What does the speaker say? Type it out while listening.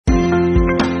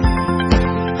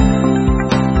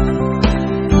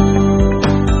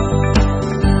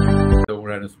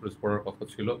রাইনোসপোরিস পড়ার কথা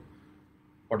ছিল,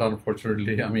 বাট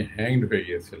আনফর্চুনেটলি আমি হ্যাংড হয়ে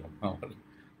গিয়েছিলাম। আমার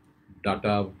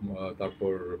ডাটা,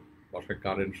 তারপর বাসায়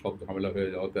কারেন্ট, সব ঝামেলা হয়ে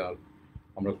যাওয়াতে আর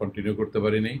আমরা কন্টিনিউ করতে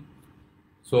পারিনি।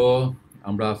 সো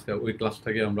আমরা আজকে ওই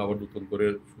ক্লাসটাকে আমরা আবার নতুন করে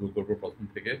শুরু করবো প্রথম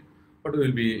থেকে, but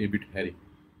will B A bit Harry.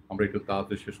 আমরা একটু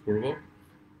তাড়াতাড়ি শেষ করবো।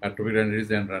 অ্যাট্রোপিক রাইনাইটিস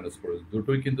অ্যান্ড রাইনোসপোরিস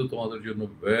দুটোই কিন্তু তোমাদের জন্য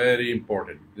very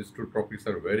important. This two topics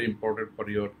are very important for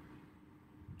your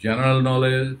general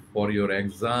knowledge, for your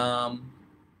exam,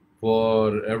 for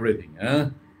everything,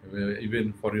 even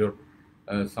for your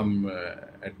some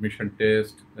admission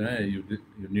test, you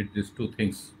need these two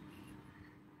things.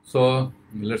 So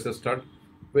let's start.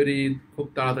 খুব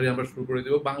তাড়াতাড়ি আমরা শুরু করে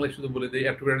দেবো। বাংলায় শুধু বলে দিই,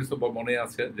 অ্যাট্রোপিক রাইনাইটিস তো মনে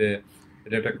আছে যে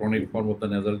এটা একটা chronic form of the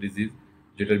nasal disease,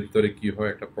 যেটার ভিতরে কি হয়,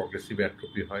 একটা প্রগ্রেসিভ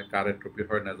অ্যাট্রোপি হয়। কার অ্যাট্রোপি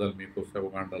হয়? নেজাল মিউকোসা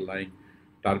এবং আন্ডারলাইং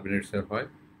টার্বিনেটসের হয়।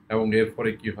 এবং এরপরে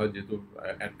কি হয়, যেহেতু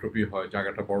অ্যাট্রোপি হয়,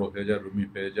 জায়গাটা বড় হয়ে যায়, রুমি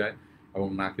হয়ে যায়, এবং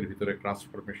নাকের ভিতরে ক্রাস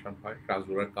ফর্মেশন হয়।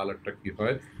 ক্রাসগুলোর কালারটা কি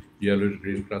হয়, ইয়েলো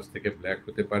গ্রিন ক্রাস থেকে ব্ল্যাক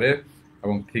হতে পারে,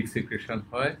 এবং থিক সিক্রেশন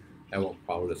হয়, এবং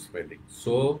foul smelling.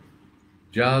 So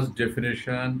just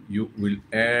definition, you will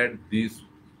add these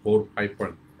 4-5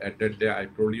 points. At that day I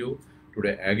told you,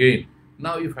 today again.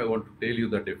 Now if I want to tell you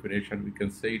the definition, we can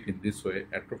say it in this way.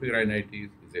 Atropic rhinitis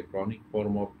is a chronic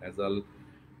form of nasal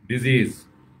disease.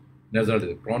 Nasal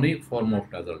disease, chronic form of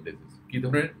nasal disease. কি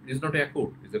ধরনের? Is not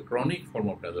acute, is a chronic form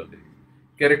of nasal disease.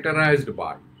 Characterized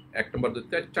by, এক নম্বর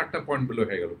চারটা point গুলো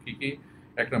হয়ে গেল। কি কি?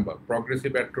 এক নম্বর,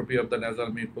 progressive atrophy of the nasal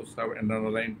mucosa and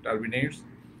underlying turbinates.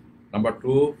 Number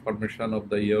 2, formation of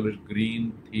the yellowish green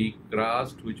thick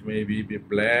crust which may be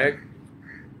black.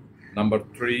 Number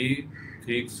 3,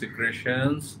 thick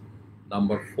secretions.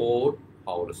 Number 4,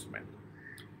 foul smell.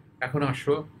 এখন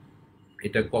আসো,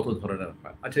 এটা কত ধরনের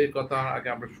হয়? আচ্ছা, এই কথা আগে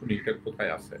আমরা শুনি, এটা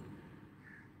কোথায় আছে?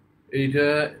 এইটা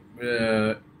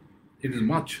it is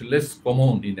much less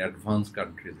common in advanced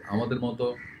countries. আমাদের মতো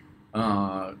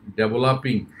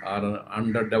ডেভেলপিং আর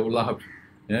আন্ডার ডেভেলপড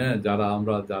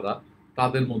যারা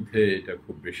তাদের মধ্যে এটা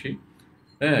খুব বেশি।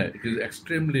 It is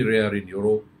extremely rare in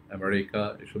Europe, America,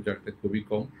 এসব জায়গাতে খুবই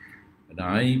কম,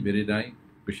 নাই, ভেরি নাই।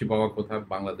 বেশি পাওয়া কোথায়?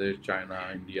 বাংলাদেশ, চায়না,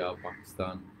 ইন্ডিয়া,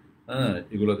 পাকিস্তান,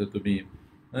 এগুলোতে তুমি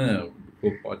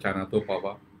খুব, চায়নাতেও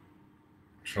পাবা।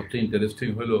 সবচেয়ে ইন্টারেস্টিং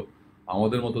হলো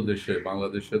আমাদের মতো দেশে,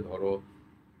 বাংলাদেশে ধরো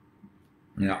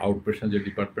আউট পেশেন্ট যে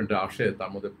ডিপার্টমেন্টে আসে তার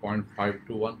মধ্যে 0.5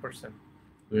 to 1%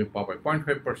 তুমি পাবে।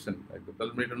 0.5% একদম।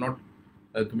 তাহলে এটা নট,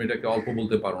 তুমি এটাকে অল্প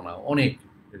বলতে পারো না, অনেক,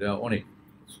 এটা অনেক।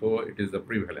 So it is the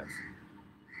prevalence.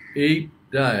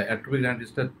 এইটা অ্যাট্রোপিক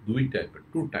রাইনাইটিসটা দুই টাইপের,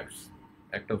 2 টাইপস।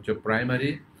 একটা হচ্ছে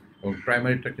প্রাইমারি, এবং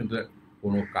প্রাইমারিটা কিন্তু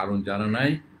কোনো কারণ জানা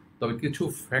নাই, তবে কিছু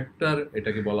ফ্যাক্টর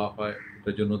এটাকে বলা হয়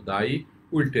এটার জন্য দায়ী।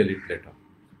 Will tell it later.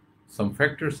 Some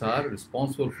factors R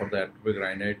responsible for the অ্যাট্রোপিক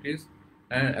rhinitis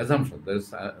and assumption.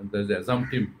 There's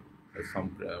assumptive some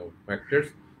factors.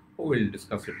 We'll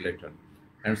discuss it later.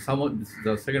 And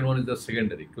the second one is the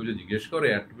secondary. কেউ যদি জিজ্ঞেস করে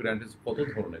অ্যাট্রোপিক রাইনাইটিস কত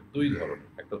ধরনের? 2 ধরনের।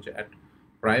 একটা হচ্ছে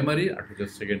প্রাইমারি, আর হচ্ছে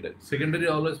secondary. Secondary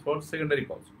always for secondary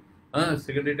cause.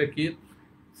 সেকেন্ডারিটা কি?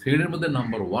 সেকেন্ডারির মধ্যে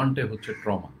নাম্বার 1টা হচ্ছে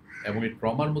ট্রমা, এবং এই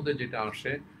ট্রমার মধ্যে যেটা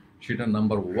আসে সেটা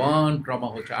নাম্বার 1 ট্রমা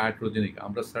হচ্ছে আয়াট্রোজেনিক।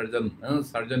 আমরা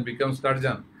সার্জন বিকাম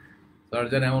সার্জন।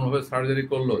 সার্জন এমনভাবে সার্জারি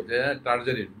করলো যে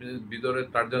টার্জারি ভিতরে,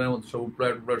 টার্জানের মধ্যে সব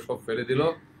উপড়ায় সব ফেলে দিল,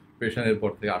 পেশেন্টের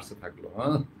পর থেকে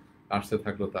আসতে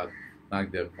থাকলো তার নাক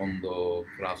দিয়ে বন্ধ,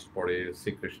 ক্রাস্ট পড়ে,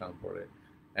 সিক্রেশন পড়ে।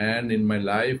 And in my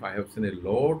life I have seen A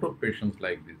lot of patients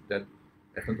like this, that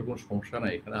এখন তো কোনো সমস্যা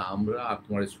নাই, এখানে আমরা আর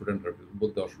তোমার স্টুডেন্টরা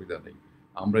বলতে অসুবিধা নেই,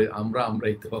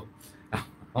 আমরাই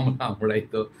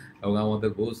তো, এবং আমাদের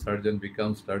বহু সার্জন বিকাম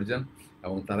সার্জন,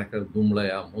 এবং তারা একটা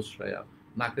দুমড়ায়া মুচড়ায়া,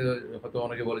 নাকে হয়তো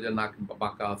অনেকে বলে যে নাক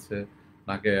বাঁকা আছে,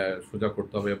 নাকে সোজা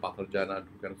করতে হবে, পাথর যায় না,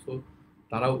 ঢুকে না। সো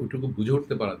তারা ওইটুকু বুঝে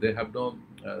উঠতে পারে, they have know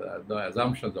the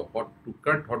assumptions of what to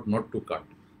cut, what not to cut.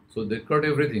 So they cut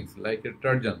everything like a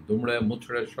Tarzan, দুমড়ায়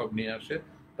মুচড়ায় সব নিয়ে আসে,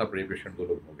 তারপরে এই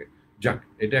পেশেন্টগুলো ভোগে। যাক,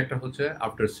 এটা একটা হচ্ছে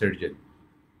after surgery,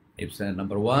 it's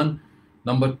number 1।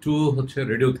 Number 2 হচ্ছে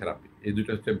রেডিওথেরাপি। এই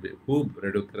দুটো হচ্ছে খুব,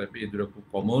 রেডিওথেরাপি, এই দুটো খুব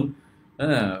কমন,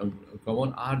 কমন।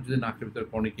 আর যদি নাকের ভিতরে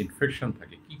ক্রনিক ইনফেকশন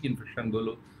থাকে, কি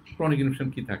ইনফেকশনগুলো? ক্রনিক ইনফেকশন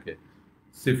কি থাকে?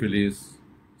 Syphilis,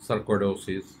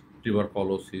 sarcoidosis,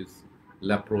 tuberculosis,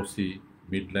 leprosy,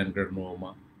 Midland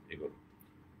গ্রানোমা, এগুলো।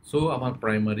 সো আমার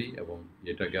প্রাইমারি এবং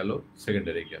যেটা গেল,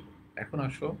 সেকেন্ডারি গেল। এখন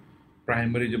আসো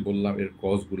প্রাইমারি যে বললাম, এর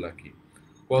কজগুলা কি?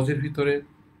 কজের ভিতরে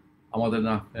আমাদের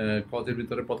কজের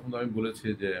ভিতরে প্রথমত আমি বলেছি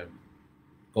যে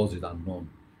কজ ইজ আননোন,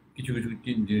 কিছু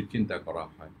জিনিস চিন্তা করা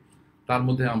হয়। তার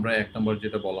মধ্যে আমরা 1 নম্বর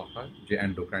যেটা বলা হয় যে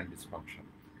এন্ডোক্রাইন ডিসফাংশন।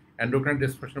 এন্ডোক্রাইন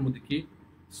ডিসফাংশনের মধ্যে কি?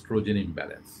 স্ট্রোজেন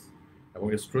ইমব্যালেন্স, এবং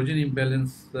স্ট্রোজেন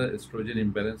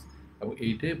ইমব্যালেন্স, এবং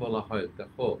এইটাই বলা হয়,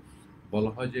 দেখো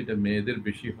বলা হয় যে এটা মেয়েদের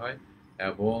বেশি হয়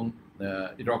এবং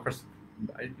এটা occurs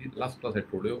last class I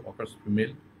told you occurs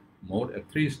female more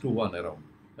 3:1 around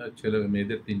ছেলে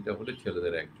মেয়েদের 3টা হলে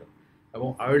ছেলেদের একজন এবং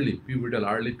আর্লি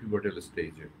পিউবার্টাল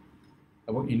স্টেজে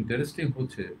এবং ইন্টারেস্টিং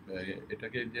হচ্ছে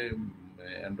এটাকে যে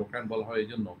এন্ডোক্রাইন বলা হয় এই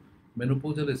জন্য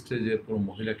মেনোপোজাল স্টেজের কোনো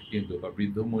মহিলাকে কিন্তু বা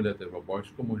বৃদ্ধ মহিলাদের বা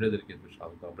বয়স্ক মহিলাদের কিন্তু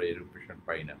সাধারণত আমরা এরকম পেশেন্ট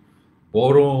পাই না,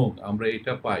 বরং আমরা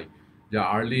এটা পাই যে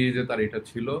আর্লি এজে তার এটা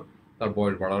ছিল, তার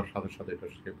বয়স বাড়ার সাথে সাথে এটা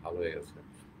সে ভালো হয়ে গেছে।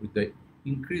 With the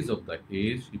increase of the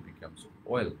age he becomes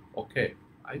well okay.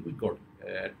 I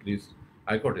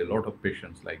got a lot of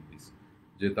patients like this,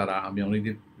 যে তারা আমি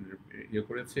অনেকদিন ইয়ে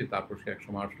করেছি, তারপর সে এক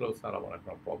সময় আসলো, স্যার আমার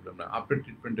এখন প্রবলেম না, আপনার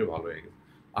ট্রিটমেন্টে ভালো হয়ে গেছে।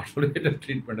 আসলে এটা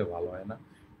ট্রিটমেন্টে ভালো হয় না,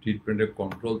 ট্রিটমেন্টে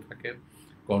কন্ট্রোল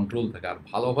থাকে আর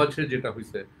ভালো হচ্ছে যেটা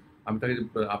হয়েছে আমি তাকে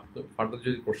ফার্দার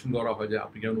যদি কোশ্চেন করা হয় যে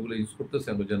আপনি কেমন ওগুলো ইউজ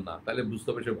করতেছেন, যে না, তাহলে বুঝতে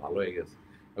হবে সে ভালো হয়ে গেছে।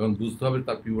 এখন বুঝতে হবে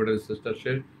তার পিউবার্টাল স্টেজটা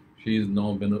she is no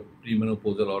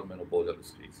প্রিমেনোপোজাল or menopausal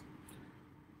stage.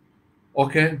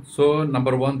 Okay, so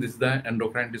number 1, this is the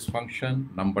endocrine dysfunction.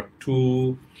 Number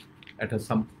 2, it has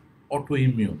some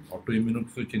autoimmune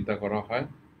কিছু চিন্তা করা হয়,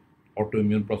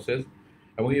 autoimmune process।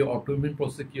 এবং এই autoimmune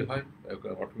process কি হয়,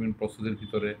 autoimmune processের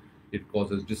ভিতরে it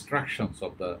causes distractions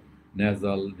of the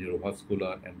nasal,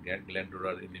 neurovascular and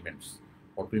glandular elements।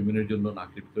 autoimmune জন্য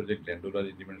নাকের ভিতরে যে glandular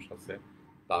elements আছে,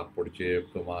 তারপর যে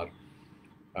তোমার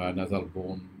nasal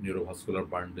bone, neurovascular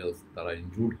bundles তারা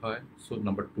injured হয়। So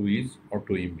number 2 is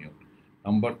autoimmune।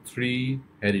 Number 3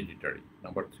 hereditary,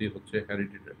 হচ্ছে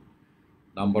হেরিডিটারি।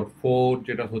 নাম্বার 4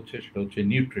 যেটা হচ্ছে সেটা হচ্ছে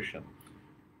নিউট্রিশন।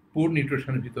 পুর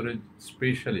নিউট্রিশনের ভিতরে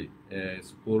স্পেশালি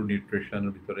পুর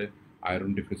নিউট্রিশনের ভিতরে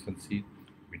iron deficiency,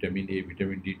 vitamin A,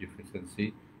 vitamin D deficiency,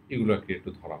 এগুলোকে একটু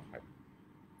ধরা হয়,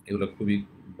 এগুলো খুবই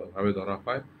ভাবে ধরা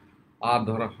হয়। আর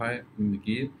ধরা হয়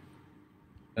কি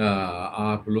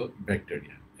আর হলো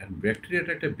ব্যাকটেরিয়া।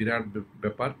 ব্যাকটেরিয়াটা একটা বিরাট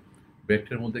ব্যাপার।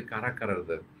 ব্যাকটেরিয়ার মধ্যে কারা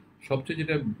দেয়, সবচেয়ে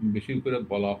যেটা বেশি করে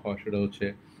বলা হয় সেটা হচ্ছে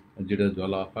যেটা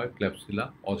বলা হয় ক্ল্যাপসিলা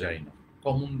অজাইনা,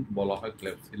 কমন বলা হয়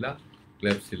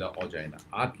ক্ল্যাপসিলা অজাইনা।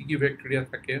 আর কি কি ব্যাকটেরিয়া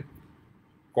থাকে,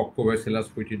 কক্কোব্যাসিলাস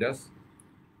ফেটিডাস,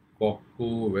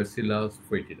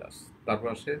 তারপর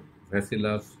আসে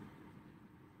ব্যাসিলাস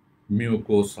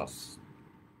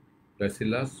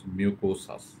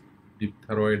মিউকোসাস,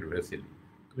 ডিপথেরয়েড ভ্যাসিলি।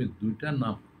 তুমি দুইটা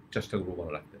নাম চেষ্টা করবো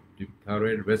মনে রাখতে,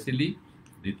 ডিপথেরয়েড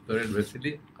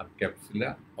ভ্যাসিলি আর ক্যাপসিলা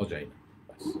অজাইনা।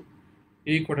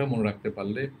 এই কটা মনে রাখতে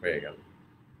পারলে হয়ে গেল।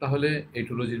 তাহলে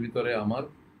এটোলজির ভিতরে আমার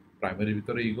প্রাইমারির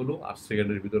ভিতরে এইগুলো, আর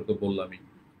সেকেন্ডারির ভিতরে তো বললামই,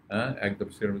 একদম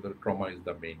সেকেন্ডারির ভিতরে trauma is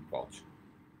the main cause.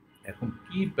 এখন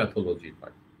কি প্যাথোলজি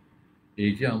হয়,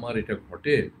 এই যে আমার এটা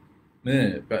ঘটে,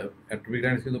 অ্যাট্রোপিক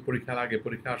রাইনাইটিস কিন্তু পরীক্ষার আগে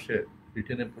পরীক্ষা আসে,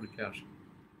 রিটেনের পরীক্ষা আসে।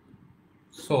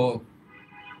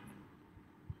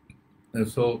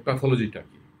 সো প্যাথোলজিটা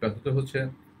কি? প্যাথোলজি হচ্ছে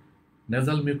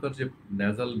নেজাল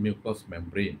মিউকাস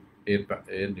মেমব্রেন এর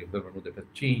নিউক্লিয়ার মধ্যে একটা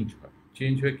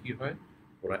চেঞ্জ হয়ে কি হয়,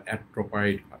 ওরা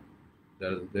অ্যাট্রোপাইড হয়,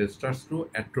 starts two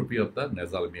atrophy of the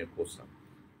nasal mucosa.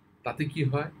 তাতে কি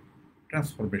হয়,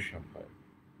 ট্রান্সফরমেশন হয়,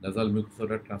 নেজাল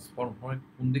মিউকোসাটা ট্রান্সফর্ম হয়,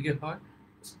 কোন দিকে হয়,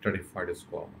 stratified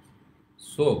squamous.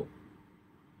 So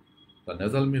the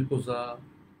nasal mucosa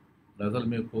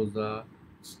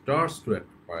starts to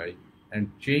atrophy and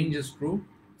changes to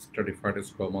stratified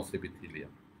squamous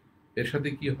epithelium। এর সাথে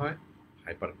কি হয়,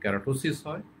 হাইপারকেরাটোসিস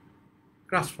হয়,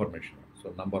 ক্রাস ফর্মেশন। সো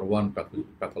নাম্বার 1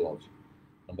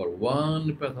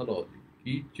 প্যাথোলজি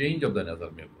কি, change of the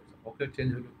nasal mucosa. Okay, change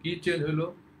হলো, কি চেঞ্জ হলো,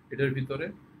 এটার ভিতরে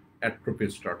অ্যাট্রোপি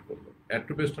স্টার্ট করলো।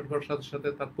 অ্যাট্রোপি স্টার্ট করার সাথে সাথে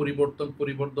তার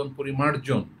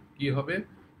পরিমার্জন কি হবে,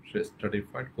 সে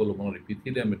স্ট্রাটিফাইড কোলোমোনার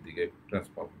এপিথেলিয়ামের দিকে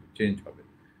ট্রান্সফর্ম চেঞ্জ হবে।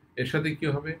 এর সাথে কি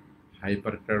হবে,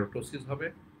 হাইপারকেরাটোসিস হবে,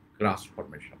 ক্রাস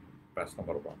ফর্মেশন। ব্যাস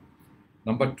নাম্বার 1।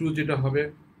 নাম্বার 2 যেটা হবে,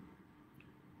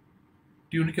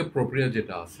 টিউনিকা প্রক্রিয়া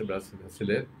যেটা আছে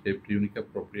ভ্যাসেলের, এই টিউনিকা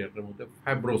প্রক্রিয়াটার মধ্যে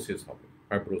ফাইব্রোসিস হবে।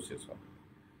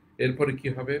 এরপরে কি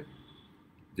হবে,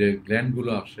 যে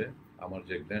গ্ল্যান্ডগুলো আসে, আমার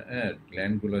যে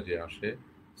গ্ল্যান্ডগুলো যে আসে,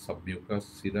 সাবমিউকাস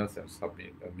সিরাস অ্যান্ড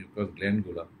সাবমিউকাস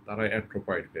গ্ল্যান্ডগুলো, তারা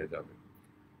অ্যাট্রোপাইড হয়ে যাবে।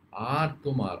 আর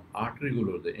তোমার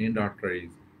আর্টারিগুলো, যে এন্ড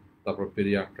আর্টারিজ, তারপর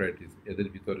পেরিআর্টারাইটিস, এদের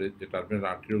ভিতরে যে টার্মিনাল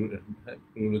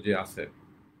আর্টারিগুলো যে আছে,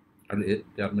 আর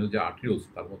টার্মিনাল যে আর্টারিওলস,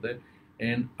 তার মধ্যে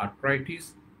এন্ড আর্টারাইটিস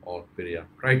অর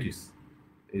পেরিআর্টারাইটিস,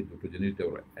 এই দুটো জিনিস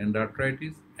develop, and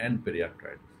arteritis and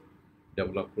পেরিআর্টারাইটিস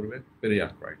develop করবে,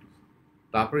 পেরিআর্টারাইটিস।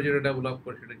 তারপরে যেটা ডেভেলপ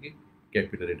করে সেটা কি,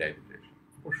 ক্যাপিলারি ডাইলেটেশন।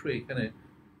 অবশ্যই এখানে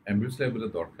অ্যাম্বিউস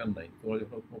লেভেলের দরকার নাই, তোমরা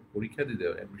যখন কোনো পরীক্ষা দিতে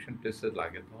অ্যাডমিশন টেস্টে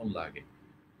লাগে তখন লাগে।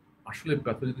 আসলে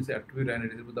প্যাথোলজি অ্যাট্রোপিক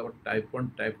রাইনাইটিসের মধ্যে আবার টাইপ 1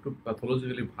 টাইপ 2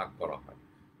 প্যাথোলজিক্যালি ভাগ করা হয়,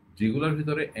 যেগুলোর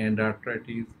ভিতরে এন্ড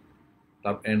আর্টারাইটিস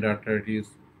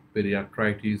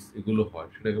পেরিআর্টারাইটিস এগুলো হয়,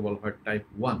 সেটাকে বলা হয় টাইপ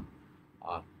 1।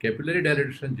 আর ক্যাপিলারি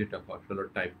ডাইলেটেশন যেটা হয় সেটা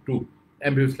টাইপ 2।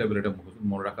 MBBS লেভেল এটা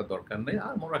মনে রাখার দরকার নেই,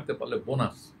 আর মনে রাখতে পারলে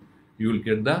bonus, Yule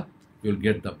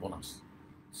get the bonus.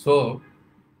 So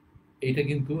এইটা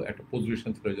কিন্তু একটা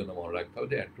পজিশন ছিল, জন্য মনে রাখতে হবে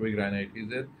যে অ্যাট্রোপিক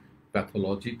রাইনাইটিসের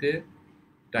প্যাথোলজিতে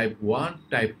টাইপ 1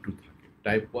 টাইপ 2 থাকে।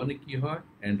 টাইপ 1-এ কি হয়?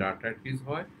 এন্ডার্টাইটিস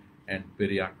হয়, অ্যান্ড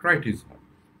পেরিয়ার্ট্রাইটিস হয়।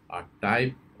 আর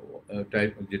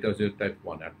টাইপ যেটা হচ্ছে টাইপ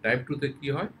 1, আর টাইপ 2-তে কি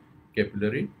হয়?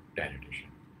 Capillary dilatation.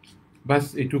 বাস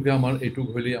এইটুকু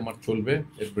হলেই আমার চলবে,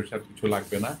 এর বেশি আর কিছু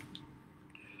লাগবে না।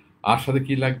 আর সাথে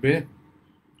কি লাগবে?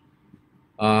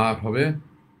 আর হবে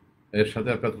এর সাথে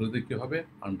আর প্যাথোলজি কি হবে?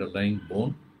 আন্ডারলাইং বোন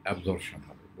অ্যাবজর্পশন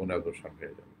হবে, বোন অ্যাবজর্পশন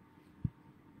হয়ে যাবে।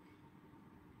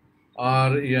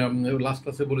 আর লাস্ট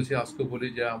ক্লাসে বলেছি, আজকে বলি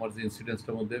যে আমার যে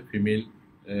ইনসিডেন্সটার মধ্যে ফিমেল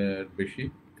বেশি,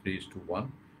 3:1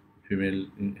 ফিমেল,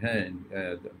 হ্যাঁ,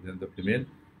 দ্য ফিমেল,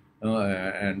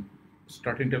 অ্যান্ড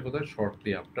স্টার্টিংটা কোথায়?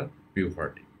 Shortly after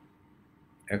puberty.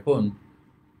 এখন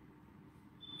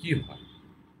কি হয়?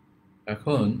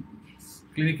 এখন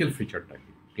ক্লিনিক্যাল ফিচারটা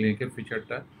কি? ক্লিনিক্যাল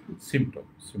ফিচারটা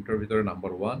সিমটমের ভিতরে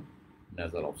number 1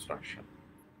 nasal obstruction,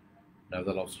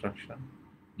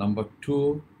 number 2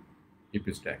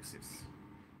 epistaxis,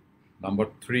 number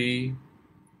 3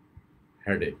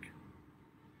 headache,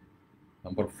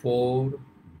 number 4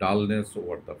 dullness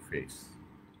over the face।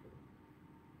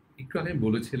 একটু আগে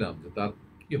বলেছিলাম যে তার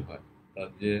কি হয়, তার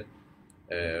যে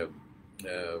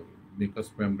মিউকাস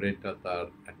মেমব্রেনটা তার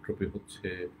অ্যাট্রোপি হচ্ছে,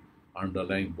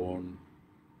 আন্ডারলাইং বোন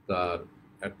তার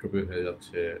অ্যাট্রোপি হয়ে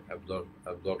যাচ্ছে,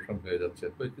 অ্যাবজর্পশন হয়ে যাচ্ছে,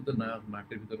 তো কিন্তু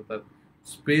নাকের ভিতরে তার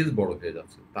স্পেস বড় হয়ে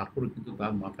যাচ্ছে। তারপরে কিন্তু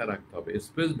তার মাথায় রাখতে হবে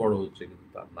স্পেস বড় হচ্ছে কিন্তু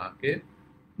তার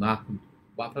নাক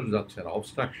বাতাস যাচ্ছে না,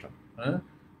 অবস্ট্রাকশন। হ্যাঁ,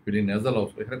 ফিলিং নেজাল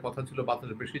অবস্ট্রাকশন, এখানে কথা ছিল বাতাস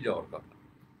বেশি যাওয়ার কথা,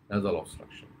 nasal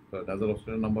obstruction. Nasal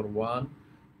obstruction number 1,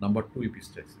 number 2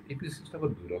 epistaxis. এপিস্ট্যাক্সিসটা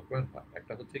আবার দুই রকমের হয়।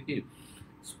 একটা হচ্ছে কি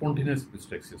স্পন্টেনিয়াস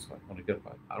এপিস্ট্যাক্সিস হয়, অনেকের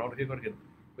হয়, আর অনেকে করে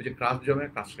ওই যে ক্রাশ জমে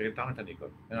ক্রাশটাকে টানাটানি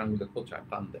করে, আঙুলে খোঁচায়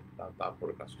টান দেয়,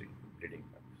 তারপরে ক্রাশটি ব্লিডিং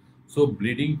হয়। সো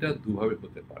ব্লিডিংটা দুভাবে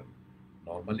হতে পারে,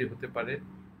 নর্মালি হতে পারে,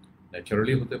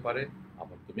 ন্যাচারালি হতে পারে,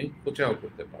 আবার তুমি খোঁচাও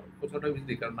করতে পারো। খোঁচাটা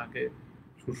বুঝলি, কারণ নাকে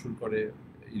সুরসুর করে,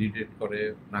 ইরিটেট করে,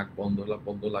 নাক বন্ধ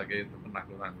লাগে, তখন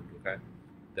নাকে আঙুল ঢুকায়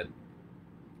দেন।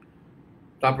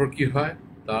 তারপর কি হয়?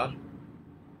 তার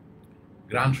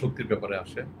ঘ্রাণ শক্তির ব্যাপারে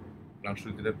আসে, ঘ্রাণ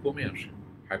শক্তিটা কমে আসে,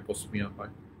 হাইপোসমিয়া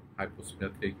হয়, হাইপোসমিয়া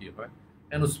থেকে কি হয়?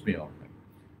 অ্যানোসমিয়া হয়।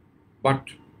 বাট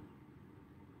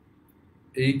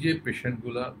এই যে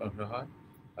পেশেন্টগুলা হয়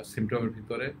সিমটমের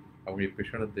ভিতরে, এবং এই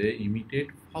পেশেন্টরা দে ইমিটেট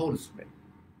ফাউল স্মেল,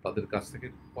 তাদের কাছ থেকে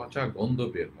পচা গন্ধ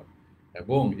বের হয়,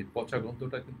 এবং এই পচা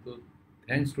গন্ধটা কিন্তু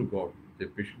থ্যাঙ্কস টু গড যে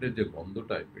পেশেন্টের যে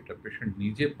গন্ধটা, এটা পেশেন্ট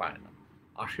নিজে পায় না,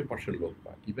 আশেপাশের লোক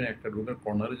পায়। ইভেন একটা রুমের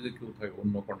কর্নারে যদি কেউ থাকে,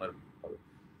 অন্য কর্নার পাবে,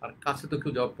 আর কাছে তো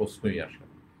কেউ যাওয়ার প্রশ্নই আসে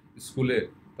না। স্কুলে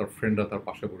তার ফ্রেন্ডরা তার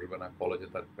পাশে বসবে না, কলেজে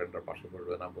তার ফ্রেন্ডরা পাশে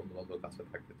বসবে না, বন্ধু বান্ধব কাছে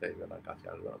থাকতে চাইবে না, কাছে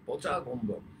আসবে না, পচা গন্ধ।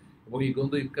 এবং এই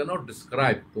গন্ধ ইউ ক্যানট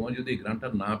ডিসক্রাইব। তোমার যদি এই ঘ্রাণটা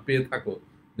না পেয়ে থাকো,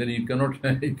 দেন ইউ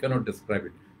ক্যানট ডিসক্রাইব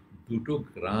ইট। দুটো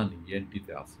ঘ্রাণ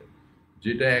ইএনটিতে আছে,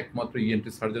 যেটা একমাত্র ইএনটি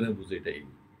সার্জনে বুঝে। এটাই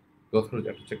কথা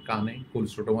একটা হচ্ছে কানে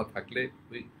কোলেস্ট্রোটোমা থাকলে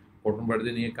ওই কটন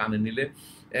বাড়িতে নিয়ে কানে নিলে,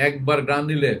 একবার ঘ্রাণ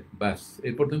নিলে ব্যাস,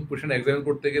 এরপর তুমি পেশেন্ট এক্সামিন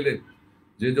করতে গেলে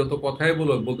যে যত কথাই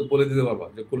বলে দিতে পারবা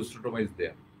যে কোলেস্ট্রোটোমা ইজ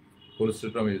দেয়া,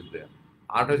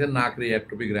 আর হচ্ছে নাকরে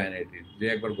অ্যাট্রোপিক রাইনাইটিস, যে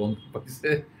একবার গন্ধ পাইছে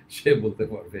সে বলতে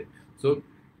পারবে। সো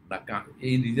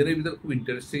এই রিজনের ভিতরে খুব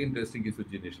ইন্টারেস্টিং কিছু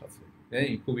জিনিস আছে, হ্যাঁ,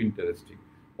 খুব ইন্টারেস্টিং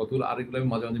কতগুলো। আরেকগুলো আমি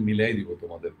মাঝে মাঝে মিলাই দিব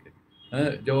তোমাদেরকে।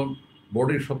 হ্যাঁ, যেমন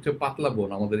বডির সবচেয়ে পাতলা বোন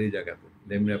আমাদের এই জায়গাতে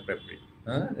লেমিনা প্রেপরি,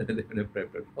 হ্যাঁ,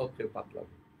 সবচেয়ে পাতলা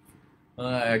বোন,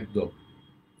 হ্যাঁ একদম।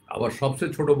 আবার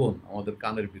সবচেয়ে ছোট বোন আমাদের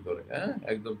কানের ভিতরে, হ্যাঁ,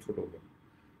 একদম ছোট বোন।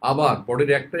 আবার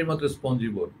বডির একটাই মাত্র স্পঞ্জি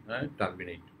বোন, হ্যাঁ,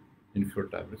 টার্মিনেট, ইনফিওর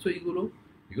টার্মিনেট। সো এগুলো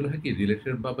হয় কি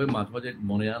রিলেটেড ভাবে মাঝে মাঝে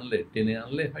মনে আনলে, টেনে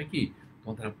আনলে হয় কি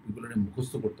তোমাদের এগুলো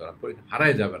মুখস্থ করতে হবে,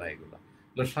 হারায় যাবে না এগুলো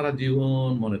সারা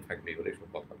জীবন মনে থাকবে এগুলো, এইসব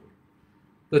কথাগুলো।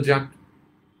 তো যাক,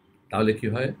 তাহলে কি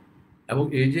হয়? এবং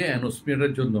এই যে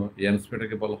অ্যানোসমিয়াটার জন্য, এই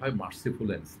অ্যানোসমিয়াটাকে বলা হয় মার্সিফুল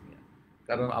অ্যানোসমিয়া,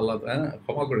 কারণ আল্লাহ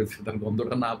ক্ষমা করেছে, তার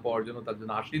গন্ধটা না পাওয়ার জন্য তার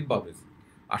জন্য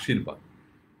আশীর্বাদ।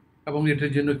 এবং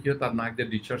এটার জন্য কি হয়, তার নাক দিয়ে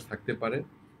ডিসচার্জ থাকতে পারে,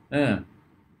 হ্যাঁ,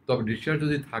 তবে ডিসচার্জ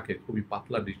যদি থাকে খুবই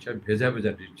পাতলা ডিসচার্জ, ভেজা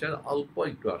ডিসচার্জ, অল্প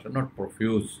একটু আসে, নট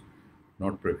প্রফিউজ।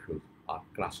 আর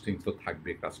ক্রাস্টিং তো থাকবে,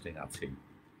 ক্রাস্টিং আছেই।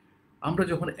 আমরা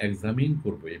যখন এক্সামিন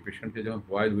করবো এই পেশেন্টকে, যখন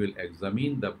while will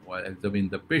examine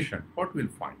the patient, what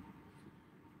will find?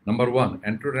 Number 1,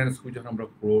 অ্যান্টোরাইনোস্কোপি যখন আমরা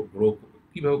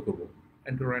কীভাবে করবো?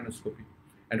 অ্যান্টোরাইনোস্কোপি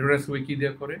কি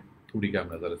দিয়ে করে? থুডিকাম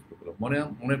নাসাল স্কোপি।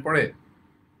 মনে পড়ে?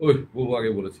 ওই বহু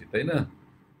আগে বলেছি, তাই না?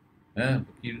 হ্যাঁ,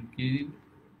 কি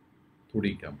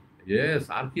থুডিকাম, ইয়েস।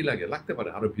 আর কি লাগতে পারে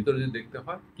আরো ভিতরে যদি দেখতে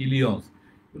হয়, কিলিয়ন্স।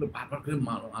 এগুলো বারবার করে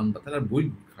আনবা, তাহলে আর বই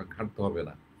ঘাটতে হবে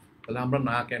না। তাহলে আমরা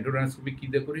নাক অ্যান্ড্রোডাইনোস্কোপি কি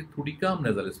দিয়ে করি? থুডিকাম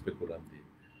নেজাল স্পেকুলাম দিয়ে।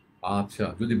 আচ্ছা,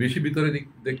 যদি বেশি ভিতরে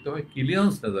দেখতে হয়,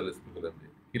 কিলিয়ান্স নেজাল স্পেকুলাম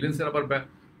দিয়ে। কিলিয়ান্সের আবার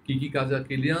কি কি কাজ আছে?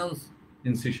 কিলিয়ান্স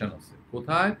ইনসিশন আছে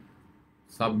কোথায়?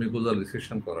 সাবমিকুলার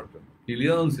রিসেকশন করার জন্য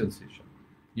কিলিয়ান্স ইনসিশন।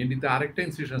 ইএনটিতে আরেকটা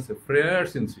ইনসিশন আছে,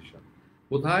 ফ্রেয়ার্স ইনসিশন।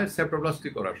 কোথায়? সেপ্টোপ্লাস্টি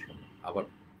করার সময়। আবার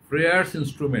ফ্রেয়ার্স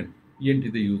ইনস্ট্রুমেন্ট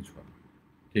ইএনটিতে ইউজ হয়।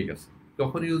 ঠিক আছে,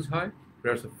 কখন ইউজ হয়?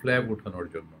 ফ্রেয়ার্স ফ্ল্যাব ওঠানোর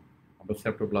জন্য। আমরা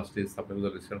সেপ্টোপ্লাস্টি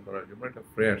সাবমিকুলার রিসেকশন করার জন্য একটা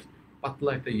ফ্রেয়ার্স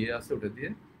পাতলা একটা আছে, ওটা দিয়ে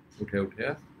উঠে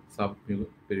সাব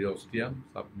পেরিওস্টিয়াম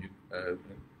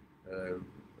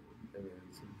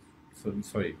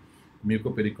সরি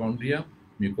মিউকোপেরিকন্ড্রিয়াম,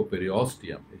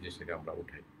 মিউকোপেরিওস্টিয়াম, এই জিনিসটাকে আমরা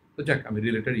উঠাই। তো যাক, আমি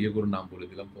রিলেটেড ইয়েগুলোর নাম বলে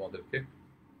দিলাম তোমাদেরকে।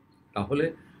 তাহলে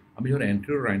আমি যখন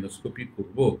অ্যান্টেরিয়র রাইনোস্কোপি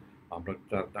করব, আমরা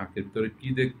তার নাকের ভিতরে কি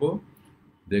দেখব?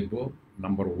 দেখব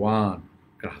নাম্বার 1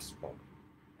 ক্রাস পাবো।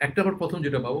 একটা আবার প্রথম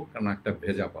যেটা পাবো, নাকটা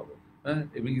ভেজা পাবো। হ্যাঁ,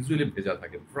 এবং ইউজুয়ালি ভেজা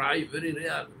থাকে, dry very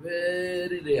rare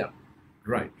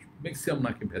dry. Maximum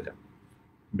নাকে ভেজা,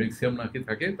 ম্যাক্সিমাম নাকে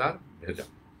থাকে তার ভেজা।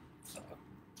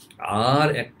 আর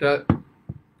একটা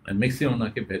ম্যাক্সিমাম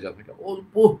নাকে ভেজা থাকে,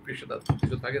 অল্প পেশাদার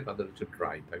কিছু থাকে তাদের হচ্ছে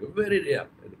ড্রাই থাকে, ভেরি রেয়ার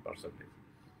পার্সেন্টেজ।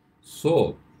 সো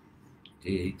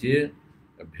এই যে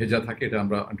ভেজা থাকে, এটা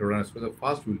আমরা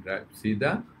first will see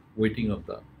the waiting of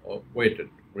the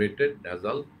weighted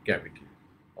nasal cavity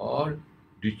or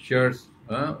discharge,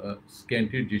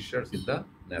 scanty discharge in the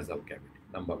nasal cavity,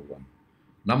 number 1.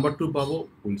 Number 2 পাবো,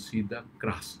 will see the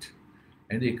crust.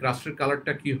 And এই ক্রাস্টের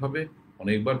কালারটা কি হবে?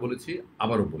 অনেকবার বলেছি,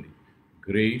 আবারও বলি,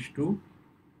 greyish two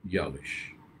yellowish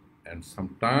and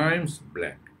sometimes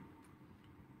black.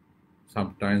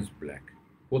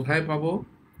 কোথায় পাবো?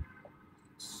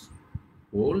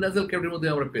 হোল nasal cavity মধ্যে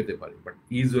আমরা পেতে পারি, but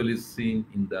usually seen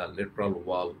in the lateral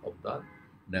wall of the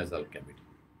nasal cavity।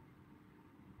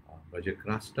 আমরা যে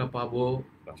ক্রাস্টটা পাবো,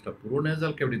 ক্রাস্টটা পুরো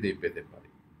nasal cavity পেতে পারি,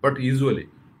 বাট ইউজুয়ালি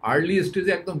আর্লি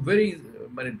স্টেজে একদম ভেরি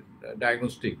মানে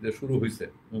ডায়াগনস্টিক যে শুরু হয়েছে,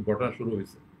 ঘটনা শুরু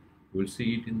হয়েছে, will see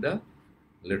it in the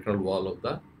lateral wall of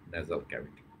the nasal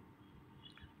cavity।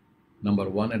 Number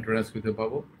 1 entrance করতে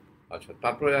পাবো। আচ্ছা,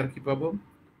 তারপরে আর কি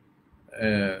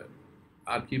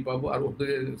পাবো? আর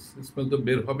ওদের স্মেল তো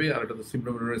বের হবে, আর এটা তো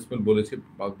সিম্পটমের স্মেল বলেছি,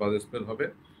 বাজে স্মেল হবে।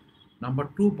 নাম্বার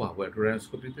 2 পাবো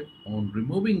অ্যান্ট্রোডাইনোস্কোপিতে, অন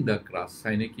রিমুভিং দ্য ক্রাস।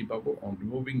 সাইনে কি পাবো? On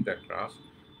removing the ক্রাস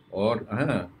or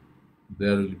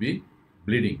there will be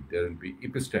bleeding, there will be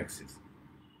ইপিস্ট্যাক্সিস।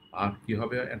 আর কি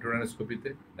হবে অ্যান্ট্রোডাইনোস্কোপিতে?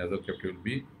 nasal cavity will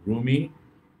be Rumi.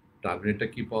 টার্মিনেটটা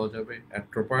কি পাওয়া যাবে?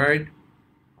 অ্যাট্রোপাইড।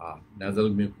 আর nasal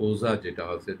mucosa যেটা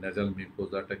আছে, nasal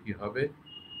mucosaটা কি হবে?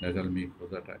 nasal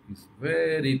mucosaটা is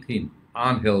very thin,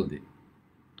 unhealthy।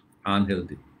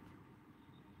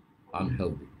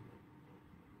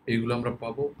 এইগুলো আমরা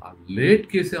পাবো। আর লেট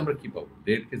কেসে আমরা কি পাবো?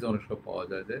 লেট কেসে অনেক সময় পাওয়া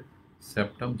যায় যে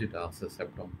সেপ্টাম যেটা আছে,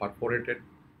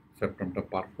 সেপ্টামটা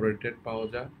পারফোরেটেড পাওয়া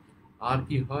যায়। আর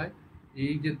কি হয়?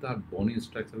 এই যে তার বনি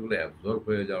স্ট্রাকচারগুলো অ্যাবজর্ব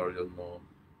হয়ে যাওয়ার জন্য,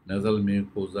 nasal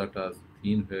mucosaটা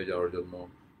থিন হয়ে যাওয়ার জন্য,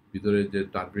 ভিতরে যে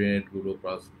টার্বিনেটগুলো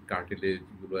প্লাস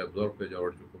কার্টিলেজগুলো অ্যাবজর্ব হয়ে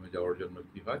যাওয়ার কমে যাওয়ার জন্য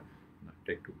কি হয়? নাকটা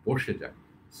একটু বসে যায়,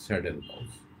 স্যাডেল নোজ।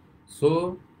 সো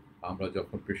আমরা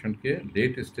যখন পেশেন্টকে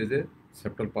লেট স্টেজে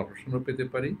সেপ্টাল পারফোরেশনও পেতে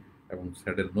পারি এবং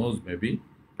saddle nose may be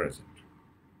present.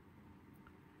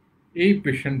 এই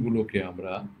পেশেন্টগুলোকে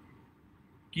আমরা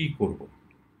কি করব?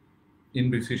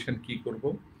 ইনভেস্টিগেশন কি করব?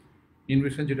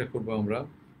 ইনভেস্টিগেশন যেটা করব আমরা,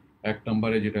 1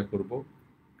 নম্বরে যেটা করব,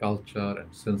 culture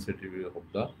and sensitivity of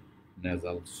the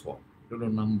nasal swab। এটা হলো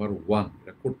নাম্বার 1,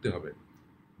 এটা করতে হবে।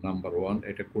 নাম্বার 1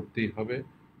 এটা করতেই হবে।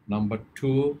 নাম্বার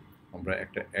 2 আমরা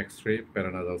একটা এক্স-রে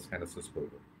প্যারানাসাল সাইনাসিস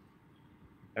করব।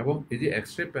 এবং এই যে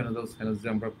এক্স-রে প্যারানাসাল সাইনাসিস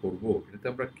আমরা করব, এটাতে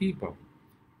আমরা কি পাবো?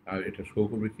 আর এটা শো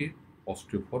করবে কি?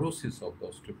 Osteoporosis of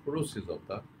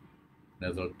the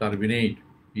nasal turbinate।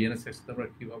 পিএনএসএক্সতে আমরা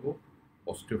কি পাবো?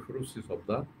 Osteoporosis of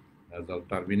the nasal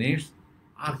turbinates।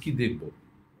 আর কি দেখবো?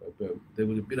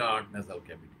 দেখবো যে বিরাট nasal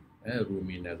cavity,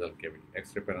 Rumi nasal cavity,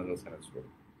 X-ray paranasal সাইনাসিস করব।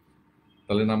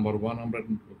 তাহলে নাম্বার 1 আমরা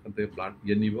ওখান থেকে ব্লাড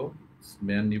নিব,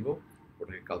 স্মেয়ার নিব,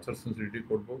 ওটাকে কালচার সেন্সিটিভিটি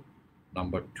করব।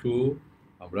 নাম্বার 2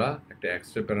 আমরা একটা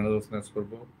এক্স-রে প্যারানাসাল সাইনাসিস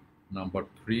করব। নাম্বার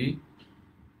 3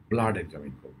 ব্লাড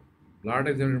এক্সামিন করব। ব্লাড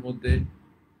এক্সামিনের মধ্যে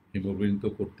হিমোগ্লোবিন তো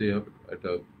করতেই হবে, এটা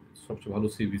সবচেয়ে ভালো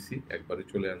সিবিসি একবারে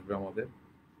চলে আসবে আমাদের।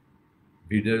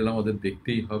 ভিডারেল আমাদের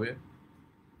দেখতেই হবে।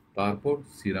 তারপর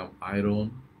সিরাম আয়রন,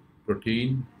 প্রোটিন,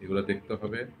 এগুলো দেখতে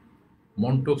হবে।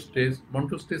 মন্টোক্স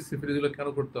টেস্ট সিফিলিসগুলো কেন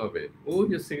করতে হবে? ওই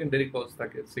যে সেকেন্ডারি কজ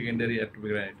থাকে, সেকেন্ডারি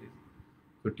অ্যাট্রোপিক রাইনাইটিস,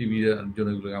 তো টিবির জন্য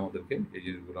এগুলো আমাদেরকে, এই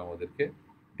জিনিসগুলো আমাদেরকে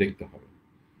দেখতে হবে।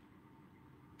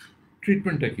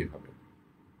 ট্রিটমেন্টটা কী হবে?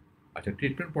 আচ্ছা,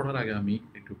 ট্রিটমেন্ট পড়ার আগে আমি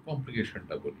একটু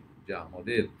কমপ্লিকেশনটা বলি, যে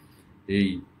আমাদের এই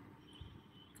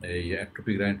এই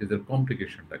অ্যাট্রোপিক রাইনাইটিসের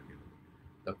কমপ্লিকেশনটা কি হবে।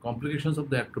 The complications of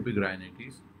the অ্যাট্রোপিক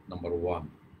rhinitis, number 1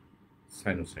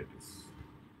 sinusitis,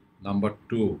 number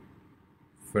 2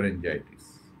 pharyngitis,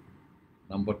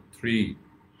 number 3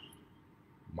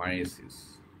 myositis,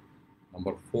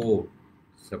 number 4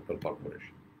 septal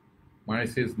perforation.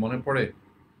 Meiosis মনে পড়ে?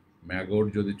 ম্যাগট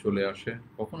যদি চলে আসে,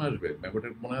 কখন আসবে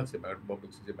ম্যাগটের মনে আছে? ম্যাগট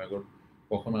বলছি যে ম্যাগট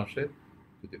কখন আসে?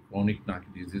 যদি ক্রনিক নাক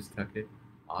ডিজিজ থাকে,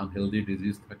 আনহেলদি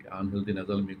ডিজিজ থাকে, আনহেলদি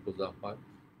নেজাল মিউকোজা হয়,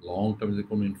 লং টার্ম যদি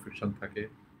কোনো ইনফেকশন থাকে,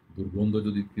 দুর্গন্ধ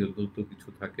যদি কিছু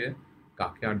থাকে,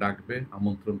 কাকে আর ডাকবে?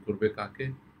 আমন্ত্রণ করবে কাকে?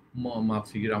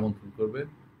 মাছিকে আমন্ত্রণ করবে,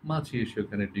 মাছি এসে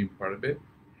ওখানে ডিম পাড়বে,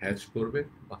 হ্যাচ করবে,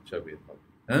 বাচ্চা বের হবে।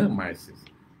 হ্যাঁ, মায়োসিস।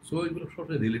 সো এগুলো সব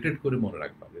রিলেটেড করে মনে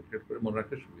রাখবা। রিলেটেড করে মনে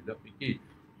রাখার সুবিধা কি?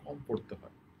 কম পড়তে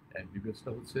হয়। এমবিবিএসটা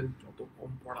হচ্ছে যত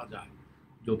কম পড়া যায়,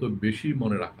 যত বেশি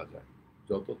মনে রাখা যায়,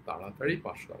 যত তাড়াতাড়ি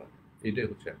পাস করা যায়, এটাই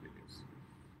হচ্ছে এমবিবিএস।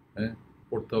 হ্যাঁ,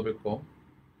 পড়তে হবে কম,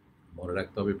 মনে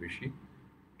রাখতে হবে বেশি,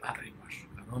 তাড়াতাড়ি পাস।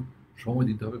 কারণ সময়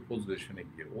দিতে হবে পোস্ট গ্রাজুয়েশনে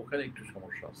গিয়ে, ওখানে একটু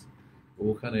সমস্যা আছে,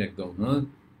 ওখানে একদম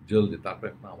জলদি। তারপরে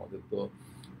এখন আমাদের তো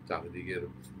চারিদিকের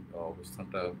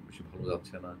অবস্থানটা বেশি ভালো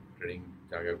যাচ্ছে না, ট্রেনিং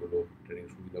জায়গাগুলো, ট্রেনিং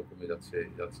সুবিধা কমে যাচ্ছে,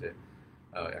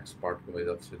 এক্সপার্ট কমে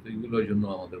যাচ্ছে। তো এইগুলোর জন্য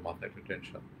আমাদের মাথায় একটা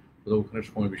টেনশন, তো ওখানে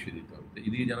সময় বেশি দিতে হবে। তো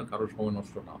এদিকে যেন কারো সময়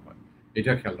নষ্ট না হয়,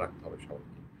 এটা খেয়াল রাখতে হবে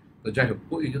সবাইকে। তো যাই হোক,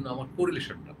 এই জন্য আমার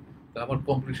কোরিলেশনটা, তা আমার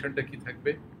কমপ্লিকেশনটা কি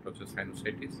থাকবে? একটা হচ্ছে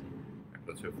সাইনোসাইটিস, একটা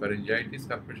হচ্ছে ফ্যারিঞ্জাইটিস,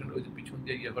 আর পেশেন্ট ওই যে পিছন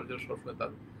দিয়ে ইয়ে হওয়ার জন্য সবসময়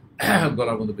তার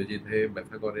গলার মধ্যে বেজেই থাকে,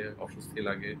 ব্যথা করে, অস্বস্তি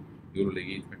লাগে, এগুলো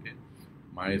লেগেই থাকে।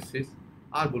 মায়োসিস,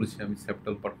 আর বলেছি আমি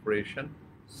septal perforation,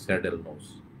 saddle nose.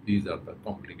 These are the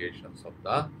complications of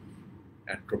the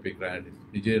অ্যাট্রোপিক rhinitis.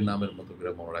 নিজের নামের মতো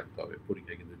করে মনে রাখতে হবে,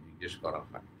 পরীক্ষায় কিন্তু জিজ্ঞেস করা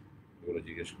হয়, এগুলো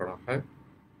জিজ্ঞেস করা হয়।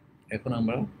 এখন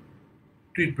আমরা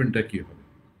ট্রিটমেন্টটা কী হবে?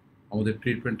 আমাদের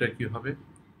ট্রিটমেন্টটা কী হবে?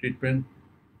 ট্রিটমেন্ট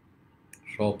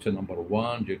সবচেয়ে নাম্বার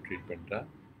 1 যে ট্রিটমেন্টটা,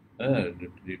 হ্যাঁ,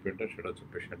 ট্রিটমেন্টটা সেটা হচ্ছে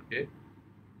পেশেন্টকে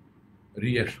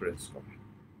রিঅ্যাসুরেন্স করা।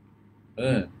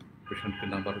 হ্যাঁ, পেশেন্টকে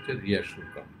নাম্বার হচ্ছে রিঅ্যাসুর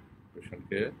করা।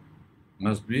 পেশেন্টকে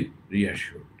মাস্ট বি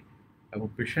রিঅ্যাসুরড, এবং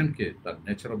পেশেন্টকে তার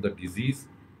নেচার অফ দ্য ডিজিজ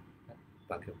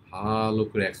তাকে ভালো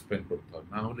করে এক্সপ্লেন করতে হবে।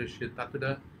 না হলে সে তাকে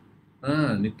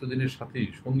নিত্যদিনের সাথী,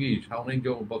 সঙ্গী, অনেক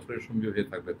বছরের সঙ্গী হয়ে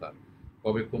থাকবে তার,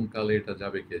 কবে কোন কালে এটা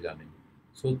যাবে কে জানে।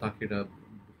 সো তাকে এটা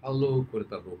ভালো করে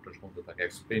তার রোগটা সম্বন্ধে তাকে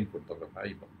এক্সপ্লেন করতে হবে। ভাই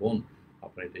বা বোন,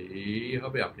 আপনার এটা এই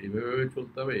হবে, আপনি এইভাবে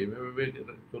চলতে হবে, এইভাবে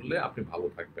চললে আপনি ভালো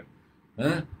থাকবেন।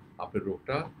 হ্যাঁ, আপনার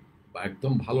রোগটা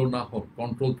একদম ভালো না হোক,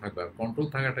 কন্ট্রোল থাকবে, আর কন্ট্রোল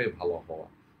থাকাটাই ভালো হওয়া।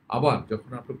 আবার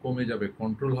যখন আপনার কমে যাবে,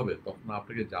 কন্ট্রোল হবে, তখন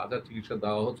আপনাকে যা যা চিকিৎসা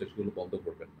দেওয়া হচ্ছে সেগুলো বন্ধ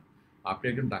করবেন না। আপনি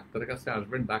একজন ডাক্তারের কাছে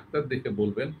আসবেন, ডাক্তার দেখে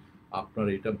বলবেন আপনার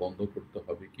এটা বন্ধ করতে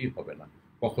হবে কি হবে না,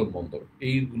 কখন বন্ধ হবে,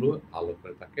 এইগুলো ভালো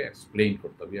করে তাকে এক্সপ্লেইন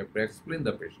করতে হবে। You have to explain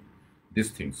the patient this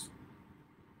things.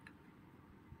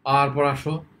 তারপর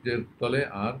আসো যে তলে,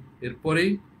 আর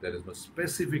এরপরেই there is no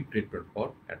specific treatment for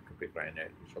অ্যাট্রোপিক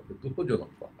rhinitis. সবচেয়ে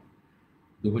দুঃখজনক কথা,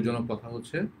 দুঃখজনক কথা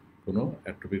হচ্ছে কোনো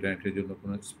অ্যাট্রোপিক রাইনাইটিসের জন্য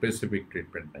কোনো স্পেসিফিক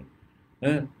ট্রিটমেন্ট নেই।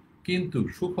 হ্যাঁ, কিন্তু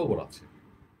সুখবর আছে,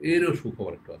 এরও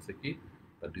সুখবর একটু আছে কি,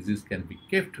 the disease can be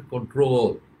kept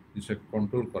control, ডিজিজটাকে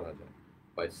control করা যায়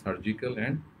by surgical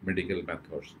and medical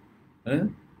methods. হ্যাঁ,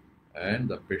 and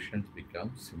the patient become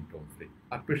symptom free.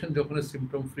 R patient যখন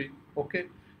সিমটম ফ্রি, ওকে,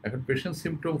 এখন পেশেন্ট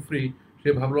সিমটম ফ্রি, সে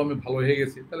ভাবলো আমি ভালো হয়ে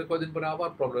গেছি, তাহলে কদিন পরে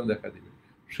আবার প্রবলেম দেখা দিবে।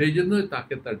 সেই জন্যই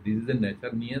তাকে তার ডিজিজের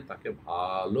নেচার নিয়ে তাকে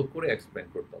ভালো করে এক্সপ্লেন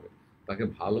করতে হবে, তাকে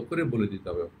ভালো করে বলে দিতে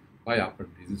হবে, ভাই আপনার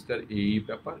ডিজিজটার এই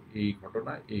ব্যাপার, এই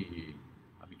ঘটনা, এই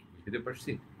আমি কি বুঝতে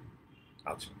পারছি?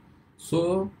 আচ্ছা, সো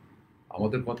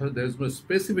আমাদের কথা, there is no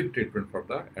specific treatment for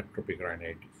the atrophic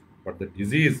rhinitis, but the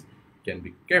disease can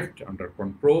be kept under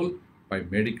control by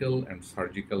medical and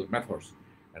surgical methods,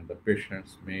 and the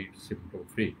patients made symptom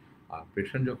free. R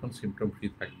patient যখন symptom free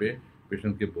থাকবে,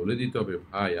 পেশেন্টকে বলে দিতে হবে,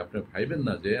 ভাই আপনি ভাইবেন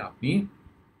না যে আপনি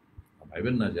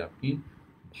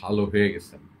ভালো হয়ে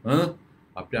গেছেন। হ্যাঁ,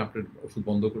 আপনি আপনার ওষুধ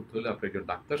বন্ধ করতে হলে আপনাকে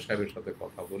ডাক্তার সাহেবের সাথে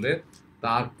কথা বলে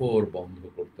তারপর বন্ধ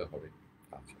করতে হবে।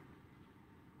 আচ্ছা,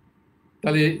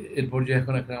 তাহলে এরপর যে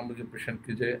এখন আমরা যে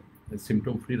পেশেন্টকে যে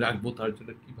সিমটম ফ্রি রাখবো, তার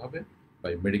জন্য কীভাবে?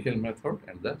 By medical method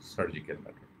and the surgical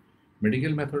method.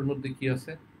 Medical মেথডের মধ্যে কি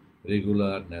আছে?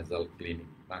 রেগুলার নেজাল ক্লিনিং,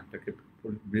 নাকটাকে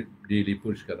ডেইলি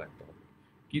পরিষ্কার রাখতে হবে।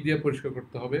 কী দিয়ে পরিষ্কার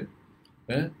করতে হবে?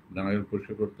 হ্যাঁ, নানান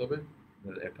পরিষ্কার করতে হবে।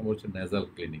 একটা হচ্ছে নেজাল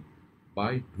ক্লিনিং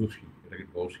বাই ডুসিং, এটাকে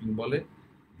ডাউচিং বলে।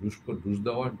 ডুস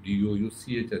দেওয়া,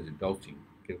 DOUCH আছে, ডাউচিং,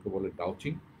 কেউ কেউ বলে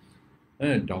ডাউচিং,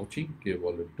 হ্যাঁ ডাউচিং, কেউ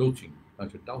বলে ডোচিং।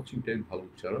 আচ্ছা, ডাউচিংটাই ভালো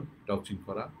উচ্চারণ, ডাউচিং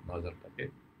করা নাজালটাকে।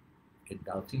 এই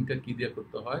ডাউচিংটা কী দিয়ে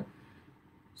করতে হয়?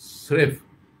 স্রেফ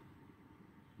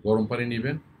গরম পানি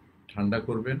নেবেন, ঠান্ডা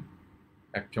করবেন,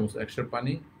 1 চামচ এক্সট্রা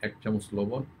পানি, 1 চামচ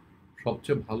লবণ,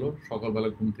 সবচেয়ে ভালো সকালবেলা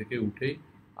ঘুম থেকে উঠেই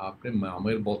আপনি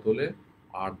মামের বোতলে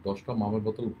 8-10টা মামের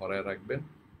বোতল ভরায় রাখবেন।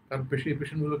 কারণ এই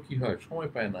পেশেন্টগুলো কি হয়, সময়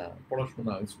পায় না,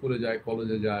 পড়াশোনা, স্কুলে যায়,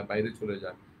 কলেজে যায়, বাইরে চলে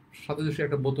যায়, সাথে সাথে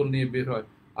একটা বোতল নিয়ে বের হয়,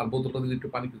 আর বোতলটা যদি একটু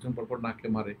পানি কিছুক্ষণ পর পর নাকে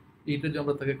মারে। এইটা যে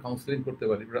আমরা তাকে কাউন্সেলিং করতে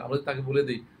পারি, আমরা যদি তাকে বলে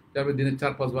দিই যে আপনি দিনে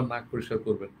 4-5 বার নাক পরিষ্কার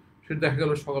করবেন, সেটা দেখা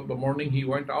গেল সকাল morning he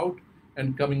went out and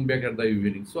coming back at the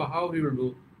evening. So how he will do,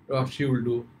 she will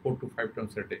do 4 to 5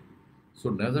 times a day. So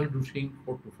nasal douching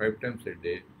 4 to 5 times a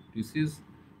day, this is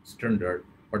standard,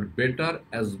 but better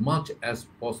as much as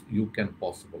you can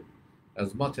possible, as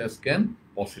much as can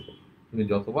possible. তুমি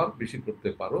যতবার বেশি করতে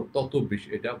পারো তত বেশি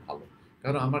এটা ভালো,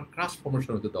 কারণ আমার ক্রাশ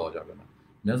ফর্মেশন হতে দেওয়া যাবে না।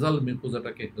 নেজাল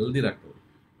মিউকোজাটাকে হেলদি রাখতে হবে।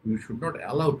 You should not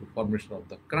allow to formation of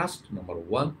the crust, number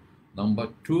one. Number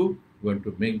two, we want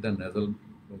to make the nasal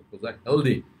mucosa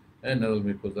healthy, and nasal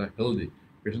mucosa healthy.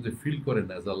 Patient যে ফিল করে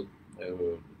nasal,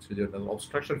 সে যে nasal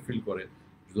obstruction feel করে,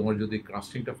 তোমার যদি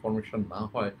ক্রাস্টিংটা formation না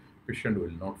হয়, patient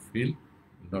will not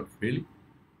feel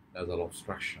nasal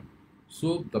obstruction. So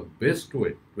the best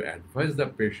way to advise the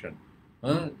patient,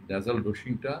 nasal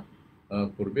douchingটা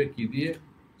করবে কি দিয়ে,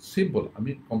 সিম্পল।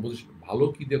 আমি কম্পোজিশন ভালো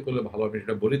কি দিয়ে করলে ভালো হবে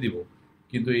সেটা বলে দিব,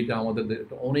 কিন্তু এইটা আমাদের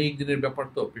অনেক দিনের ব্যাপার,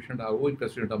 তো পেশেন্ট আর ওই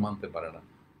পেশেন্টটা মানতে পারে না।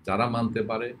 যারা মানতে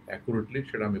পারে অ্যাকুরেটলি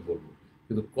সেটা আমি বলবো,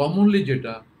 কিন্তু কমনলি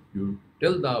যেটা you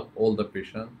tell the all the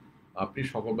patient, আপনি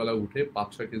সকালবেলা উঠে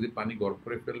 5-6 কেজি পানি গরম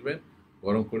করে ফেলবেন,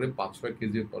 গরম করে 5-6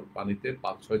 কেজি পানিতে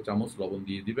 5-6 চামচ লবণ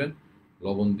দিয়ে দিবেন,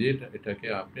 লবণ দিয়ে এটাকে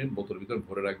আপনি বোতলের ভিতর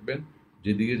ভরে রাখবেন,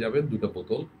 যেদিকে যাবেন 2টা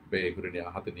বোতল বেয়ে করে নিয়ে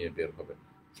হাতে নিয়ে বের হবেন,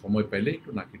 সময় পাইলে একটু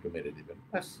নাকি একটু মেরে দিবেন,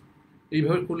 ব্যাস।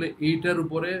 এইভাবে করলে এইটার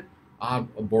উপরে আর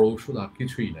বড় ওষুধ আর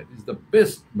কিছুই না। Is the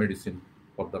best medicine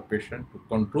for the patient to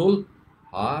control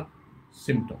her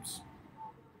symptoms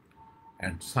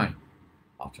and sign.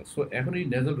 আচ্ছা, সো এখন এই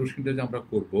নেজাল ড্রেসিংটা যে আমরা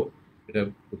করবো, এটা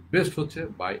বেস্ট হচ্ছে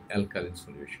বাই অ্যালকালিন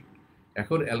সলিউশন।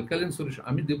 এখন অ্যালকালিন সলিউশন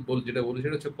আমি যেটা বলি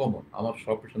সেটা হচ্ছে কমন, আমার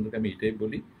সব পেশেন্টকে আমি এটাই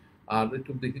বলি। আর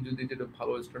একটু দেখি যদি যেটা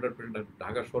ভালো স্ট্যান্ডার্ড পেশেন্ট,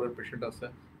 ঢাকা শহরের পেশেন্ট আছে,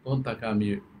 তখন তাকে আমি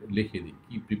লিখে দিই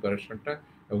কি প্রিপারেশনটা,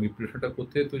 এবং এই প্রিপারেশনটা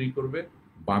কোথায় তৈরি করবে,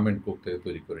 বার্মেন্ট কোথায়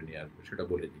তৈরি করে নিয়ে আসবে সেটা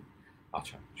বলে দিই।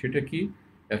 আচ্ছা, সেটা কি,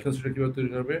 অ্যালকালিন সলিউশন কীভাবে তৈরি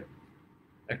করবে,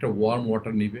 একটা ওয়ার্ম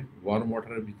ওয়াটার নিবে, ওয়ার্ম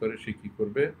ওয়াটারের ভিতরে সে কী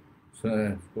করবে,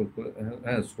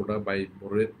 সোডা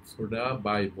বাইবোরেট,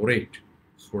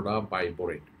 সোডা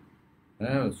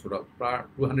প্রায়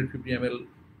 250 ml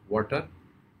ওয়াটার,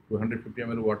 250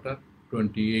 ml ওয়াটার,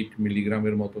 28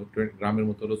 মিলিগ্রামের মতো গ্রামের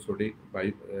মতো হলো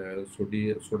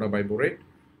সোডা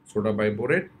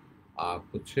বাইবোরেট, আর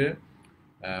হচ্ছে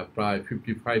প্রায়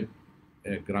 55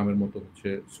 গ্রামের মতো হচ্ছে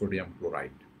সোডিয়াম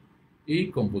ক্লোরাইড। এই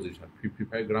কম্পোজিশন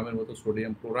 55 গ্রামের মতো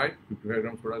সোডিয়াম ক্লোরাইড, 55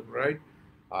 গ্রাম সোডা ক্লোরাইড,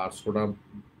 আর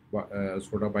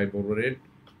সোডা বাইবোরেট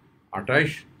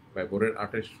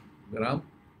 28 গ্রাম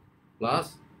প্লাস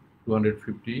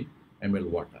 250 ml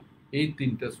ওয়াটার। এই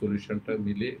তিনটা সলিউশনটা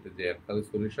মিলে যে অ্যালকালি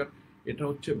সলিউশন, এটা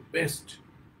হচ্ছে বেস্ট।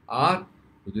 আর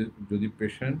যদি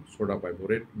পেশেন্ট সোডা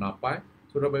বাইবোরেট না পায়,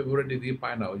 সোডা বাইবোরেট এদিকে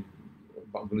পায় না, ওই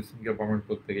গ্লিসিনকে পারমানেন্ট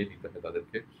করতে গিয়ে নিতে হয়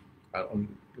তাদেরকে, আর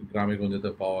গ্রামে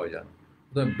গঞ্জেতে পাওয়া যায় না।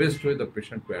 The best way the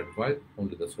patient to advise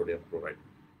only the sodium chloride.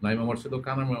 নাইমামার সাথে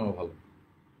কানা মামা ভালো,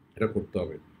 এটা করতে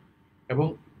হবে। এবং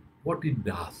হোয়াট ইট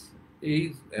ডাস, এই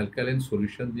অ্যালকালাইন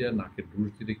সলিউশন দিয়ে নাকে ডুস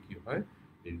দিলে কি হয়,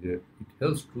 এই যে it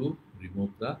helps to remove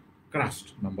the crust,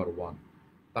 number one.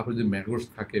 তারপরে যে ম্যাগজ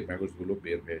থাকে, ম্যাগজগুলো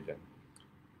বের হয়ে যায়।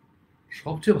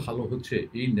 সবচেয়ে ভালো হচ্ছে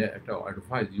এই একটা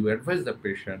advice the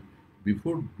patient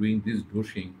before doing this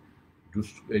ডোসিং,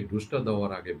 এই ডোজটা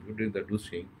দেওয়ার আগে, বিফোর ডুইং দ্য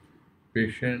ডোসিং,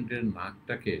 পেশেন্টের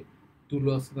নাকটাকে তুলো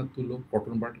আছে না, তুলো,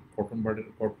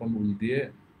 কটন উল দিয়ে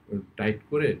টাইট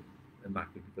করে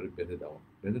নাকের ভিতরে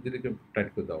বেঁধে দিলে টাইট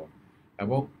করে দেওয়া,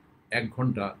 এবং 1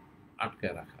 ঘন্টা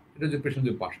আটকায় রাখা। এটা যে পেশেন্ট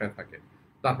যে বাসায় থাকে,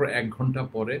 তারপর 1 ঘন্টা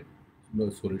পরে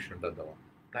সলিউশনটা দেওয়া,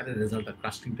 তাহলে রেজাল্টটা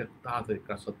কাস্টিংটা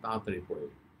তাড়াতাড়ি পড়ে।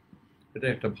 এটা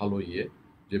একটা ভালো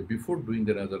যে before doing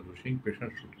the nasal brushing,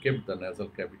 patient should keep the nasal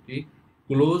cavity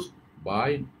closed by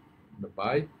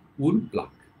wool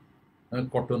plug,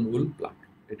 cotton ul plug,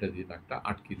 এটা দিয়ে নাকটা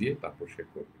আটকে দিয়ে তারপর সে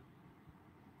করবে।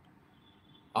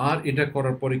 আর এটা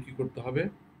করার পরে কি করতে হবে,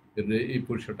 এই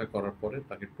পরিষ্কারটা করার পরে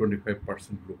তাকে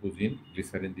 25% গ্লুকোজিন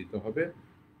গ্লিসারিন দিতে হবে,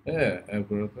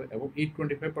 এবং এই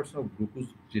 25% অফ গ্লুকোজ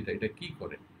যেটা, এটা কি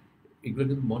করে, এগুলো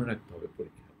কিন্তু মনে রাখতে হবে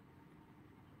পরীক্ষা।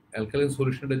 অ্যালকালাইন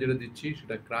সলিউশনটা যেটা দিচ্ছি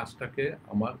সেটা ক্রাস্টটাকে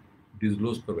আমার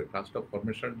ডিসক্লোজ করবে, ক্রাস্ট অফ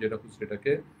ফর্মেশন যেটা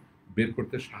সেটাকে বের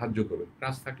করতে সাহায্য করবে।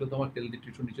 ক্রাস্ট থাকলে তো আমার হেলদি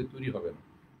টিস্যু নিচে তৈরি হবে না,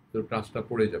 তো ক্রাস্টটা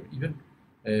পড়ে যাবে, ইভেন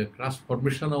ক্রাস্ট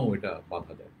ফর্মেশনেও এটা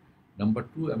বাধা দেয়। নাম্বার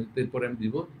টু, এরপরে আমি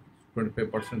দিব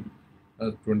 25%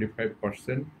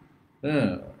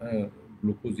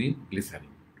 glucose in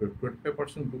glycerine,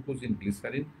 25% glucose in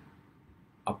glycerine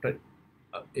after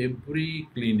every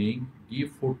cleaning give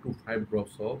 4 to 5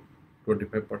 drops of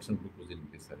 25% glucose in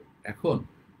glycerin. এখন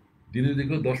দিনে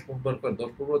দেখলো 10-15 বার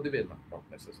 10-15 বার দিবে না, নট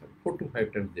নেসেসারি, 4 to 5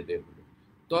 টাইমস দিলে হলো।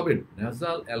 তবে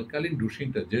নেজাল অ্যালকালিন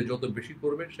ডুসিংটা যে যত বেশি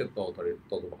করবে সে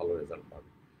তত ভালো রেজাল্ট পাবে।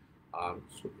 আর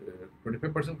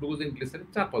 25% গ্লুকোজ ইন গ্লিসারিন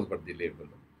 4-5 বার দিলেই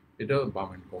হলো। এটা বাম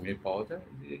অ্যান্ড কমে পাওয়া যায়,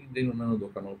 যে অন্যান্য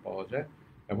দোকানেও পাওয়া যায়।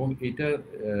 এবং এটার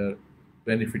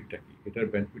বেনিফিটটা কি? এটার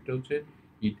বেনিফিটটা হচ্ছে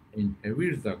ইট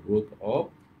inhibits the growth of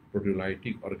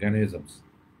proteolytic organisms.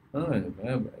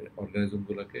 হ্যাঁ,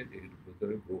 অর্গানিজমগুলোকে এর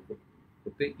ভিতরে গ্রো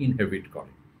করতে ইনহিবিট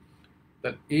করে। তা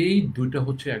এই দুইটা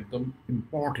হচ্ছে একদম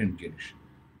ইম্পর্টেন্ট জিনিস।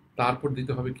 তারপর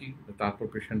দিতে হবে কি, তারপর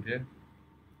পেশেন্টের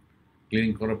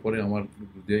ক্লিনিং করার পরে আমার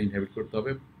দিয়ে ইনহিবিট করতে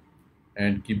হবে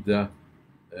অ্যান্ড কিপ দ্য,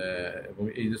 এবং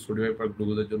এই যে সোডিয়াম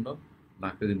গ্লুকোজের জন্য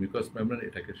নাকের যে মিউকাস মেমব্রেন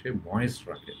এটাকে সে ময়েস্ট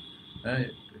রাখে, হ্যাঁ,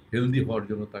 হেলদি হওয়ার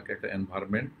জন্য তাকে একটা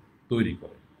এনভায়রনমেন্ট তৈরি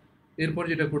করে। এরপর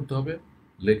যেটা করতে হবে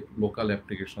local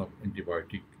application of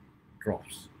antibiotic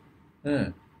drops, হ্যাঁ,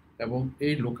 এবং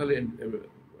এই লোকাল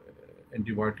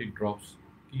অ্যান্টিবায়োটিক ড্রপস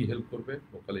কি হেল্প করবে?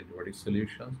 Local antibiotic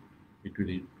solutions, it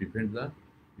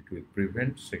will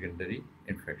prevent secondary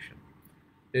infection.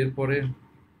 এরপরে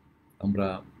আমরা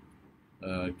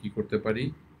কি করতে পারি?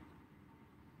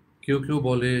 কেউ কেউ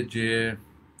বলে যে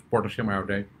পটাশিয়াম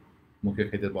আয়োডাইড মুখে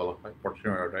খেতে বলা হয়।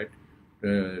 পটাশিয়াম আয়োডাইড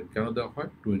কেন দেওয়া হয়?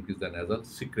 To increase the nasal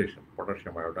secretion,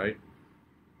 potassium iodide.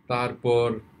 তারপর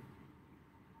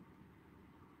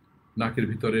নাকের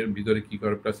ভিতরে কি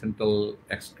করে? প্লাসেন্টাল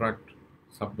এক্সট্রাক্ট,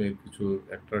 কিছু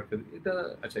এক্সট্রাক্ট, এটা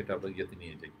আচ্ছা, এটা আমরা ইয়েতে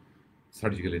নিয়ে যাই,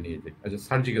 সার্জিক্যালে নিয়ে যাই। আচ্ছা,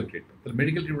 সার্জিক্যাল ট্রিটমেন্ট, তাহলে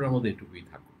মেডিকেল ট্রিটমেন্টের মধ্যে এটুকুই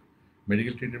থাকুক।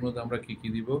 মেডিকেল ট্রিটমেন্টের মধ্যে আমরা কি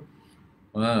দিব?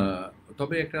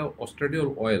 তবে একটা অস্ট্রাডিয়াল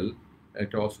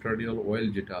অয়েল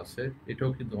যেটা আছে,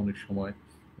 এটাও কিন্তু অনেক সময়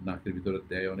নাকের ভিতরে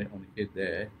দেয়, অনেকে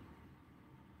দেয়,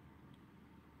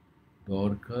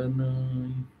 দরকার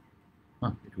নাই।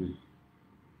 হ্যাঁ, এটুকুই।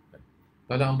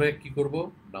 তাহলে আমরা কি করব?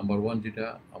 নাম্বার 1 যেটা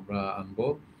আমরা আনবো,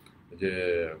 যে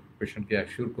পেশেন্টকে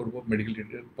অ্যাসিওর করবো, মেডিকেল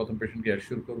ট্রিটমেন্ট প্রথম পেশেন্টকে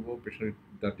অ্যাসিওর করবো, পেশেন্ট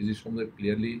তার ডিজিজ সম্বন্ধে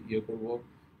ক্লিয়ারলি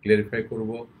ক্লিয়ারিফাই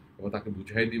করবো, এবং তাকে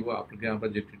বুঝাই দিব আপনাকে আমরা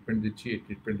যে ট্রিটমেন্ট দিচ্ছি এই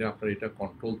ট্রিটমেন্টে আপনার এটা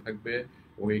কন্ট্রোল থাকবে,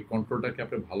 এবং এই কন্ট্রোলটাকে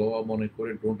আপনি ভালো মনে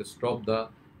করে don't stop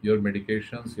your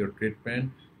medications, your treatment.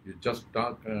 You just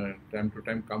time to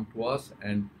time come to us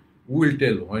and we will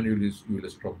tell when you will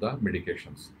stop the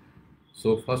medications. So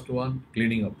first one,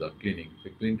 cleaning of the cleaning.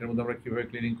 The cleaning মধ্যে আমরা কিভাবে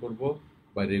cleaning করব?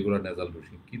 By regular nasal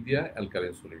ডুসিং। কি দিয়া?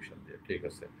 Alkaline solution দিয়ে। ঠিক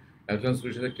আছে, alkaline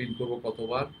সলিউশনে clean করব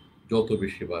কতবার? যত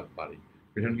বেশি বার পারি।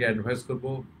 পেশেন্টকে অ্যাডভাইস করব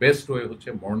বেস্ট ওয়ে হচ্ছে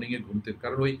মর্নিংয়ে ঘুম থেকে,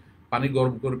 কারণ ওই পানি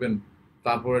গরম করবেন,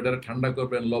 তারপর এটা ঠান্ডা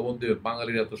করবেন, লবণ দিয়ে,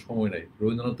 বাঙালির এত সময় নাই।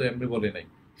 রবীন্দ্রনাথ তো এমনি বলে নাই,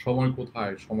 সময়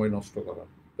কোথায় সময় নষ্ট করা,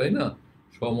 তাই না?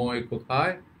 সময়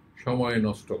কোথায় সময়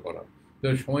নষ্ট করা,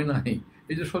 সময় নাই।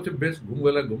 এই যে সবচেয়ে বেস্ট,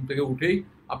 ঘুম থেকে উঠেই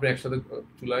আপনি একসাথে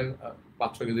চুলায়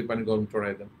 5-6 কেজি পানি গরম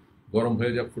চড়াই দেন, গরম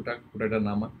হয়ে যাক, ফুটাটা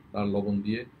নামান, তার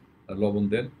লবণ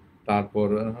দেন, তারপর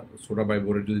সোডা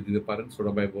বাইবোরেট যদি দিতে পারেন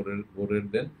সোডা বাইবোরেট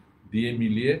দেন, দিয়ে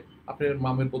মিলিয়ে আপনি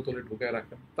মামের বোতলে ঢুকায়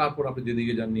রাখেন, তারপর আপনি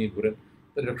যেদিকে যান নিয়ে ঘুরেন।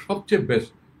 এটা সবচেয়ে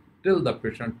best. Tell the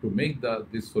patient to make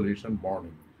this solution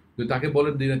morning. যদি তাকে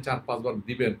বলেন দিনে 4-5 বার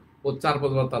দিবেন, ও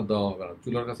 4-5 বার তার দেওয়া হবে না,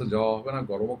 চুলার কাছে যাওয়া হবে না,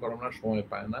 গরমও গরম না, সময়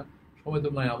পায় না। সময় তো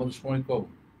নাই, আমাদের সময় কম,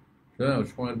 হ্যাঁ,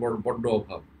 সময়ের বড্ড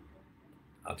অভাব।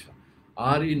 আচ্ছা,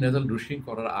 আর এই নেজাল ড্রুশিং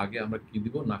করার আগে আমরা কি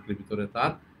দিব? নাকের ভিতরে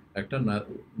তার একটা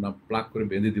প্লাগ করে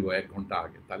বেঁধে দিব 1 ঘন্টা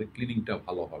আগে, তাহলে ক্লিনিংটা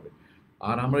ভালো হবে।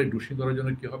 আর আমরা এই ড্রুশিং করার জন্য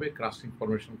কি হবে? ক্রাস্টিং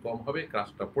ফরমেশন কম হবে,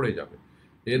 ক্রাস্টটা পড়ে যাবে।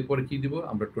 এরপরে কি দিব?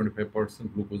 আমরা 25%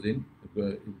 গ্লুকোজ ইন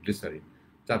গ্লিসারিন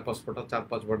 4-5 ফোঁটা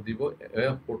 4-5 বার দিব,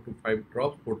 4 to 5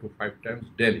 drops 4 to 5 times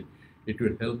daily. It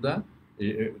will help the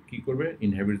কি করবে?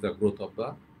 Inhibit the growth of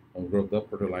the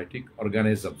প্রোটোলাইটিক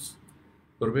organisms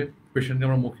করবে। পেশেন্টকে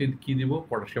আমরা মুখে কি দিব?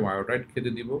 পটাশিয়াম আয়োডাইড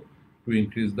খেতে দিব to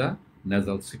increase the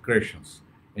nasal সিক্রেশনস।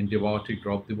 Antibiotic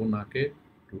drop দিব নাকে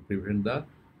to prevent the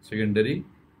secondary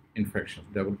infection,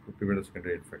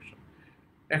 secondary infection.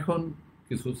 এখন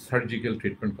কিছু সার্জিক্যাল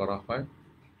ট্রিটমেন্ট করা হয়,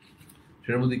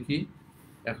 সেটার মধ্যে কি?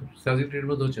 এখন সার্জিক্যাল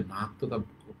ট্রিটমেন্ট মধ্যে হচ্ছে নাক তো তার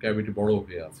ক্যাভিটি বড়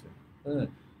হয়ে আছে, হ্যাঁ,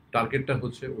 টার্গেটটা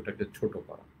হচ্ছে ওটাকে ছোট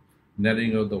করা, ন্যারিং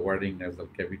অফ দ্য ওয়াইডিং নেজাল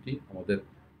ক্যাভিটি। আমাদের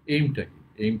এইমটা কি?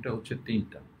 এইমটা হচ্ছে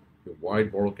 3টা, ওয়াইড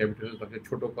বড় ক্যাভিটি হচ্ছে তাকে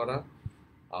ছোট করা,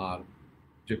 আর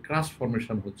যে ক্রাস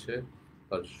ফর্মেশন হচ্ছে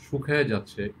তার শুকায়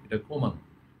যাচ্ছে এটা কমানো,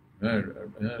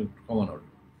 কমানোর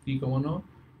কি কমানো?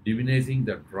 ডিমিনাইজিং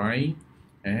the drawing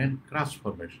and ক্রাস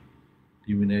formation,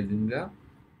 ডিমিনাইজিং the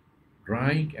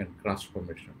drawing and ক্রাস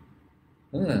formation,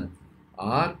 হ্যাঁ।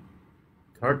 আর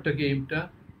থার্ডটা কি এইমটা?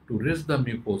 To raise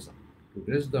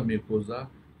the mucosa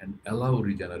and allow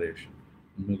regeneration,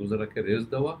 মিউকোজাটাকে raise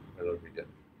দেওয়া, অ্যালাউ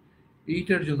রিজেনারেশন।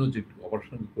 এইটার জন্য যে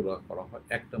অপারেশন করা হয়,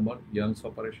 এক নম্বর ইয়াংস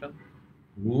অপারেশন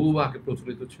খুব আগে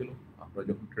প্রচলিত ছিল, আমরা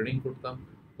যখন ট্রেনিং করতাম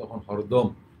তখন হরদম।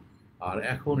 আর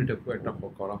এখন এটা খুব একটা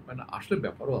করা হয় না। আসলে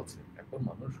ব্যাপারও আছে, এখন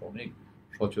মানুষ অনেক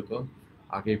সচেতন।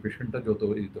 আগে এই পেশেন্টটা যত,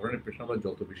 এই ধরনের পেশেন্ট আমরা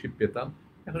যত বেশি পেতাম,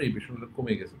 এখন এই পেশেন্টগুলো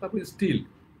কমে গেছে। তারপরে স্টিল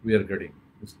উই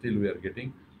আর গেটিং।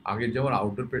 আগে যেমন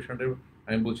আউটডোর পেশেন্টের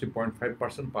আমি বলছি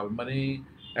 0.5% পাবে, মানে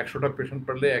 100টা পেশেন্ট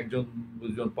পারলে 1-2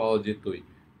 জন পাওয়া যেতই।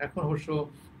 এখন অবশ্য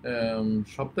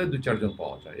সপ্তাহে 2-4 জন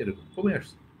পাওয়া যায়, এরকম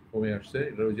কমে আসছে।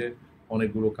 এটা ওই যে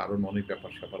অনেকগুলো কারণ, অনেক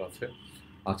ব্যাপার স্যাপার আছে।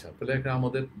 আচ্ছা, তাহলে একটা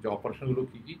আমাদের যে অপারেশনগুলো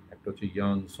কী কী, একটা হচ্ছে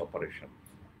ইয়াংস অপারেশন।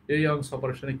 এই ইয়াংস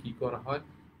অপারেশনে কী করা হয়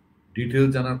ডিটেল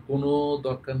জানার কোনো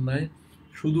দরকার নাই,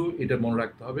 শুধু এটা মনে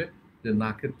রাখতে হবে যে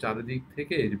নাকের চারিদিক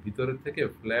থেকে, যে ভিতরের থেকে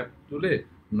ফ্ল্যাপ তুলে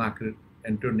নাকের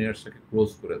অ্যান্টোনিয়ার্সটাকে ক্লোজ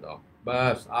করে দাও,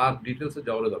 ব্যাস। আর ডিটেলসে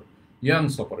যাওয়ার দরকার।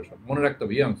 ইয়াংস অপারেশন মনে রাখতে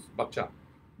হবে, ইয়াংস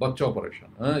বাচ্চা অপারেশন,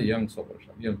 হ্যাঁ, ইয়াংস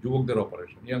অপারেশন, যুবকদের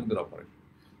অপারেশন, ইয়াংদের অপারেশন।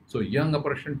 সো ইয়াং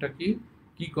অপারেশনটা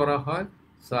কি করা হয়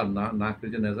স্যার, নাকের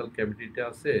যে নেজাল ক্যাভিটিটা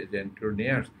আছে, যে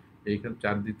অ্যান্টোনিয়ার্স, এইখানে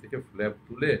চারদিক থেকে ফ্ল্যাপ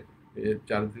তুলে,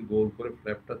 চারিদিকে গোল করে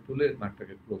ফ্ল্যাপটা তুলে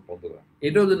নাকটাকে ক্লোজ বন্ধ করা।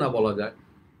 এটাও যদি না বলা যায়,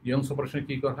 ইয়াংস অপারেশনে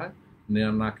কি করা হয়,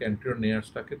 নাক অ্যান্টেরিয়র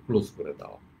নেয়ার্সটাকে ক্লোজ করে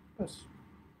দেওয়া, ব্যাস,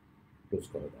 ক্লোজ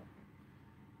করে দেওয়া।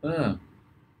 হ্যাঁ,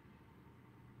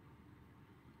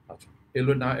 আচ্ছা,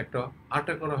 এগুলো না একটা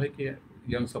আটা করা হয় কি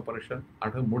ইয়াংস অপারেশন,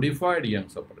 আটা মডিফাইড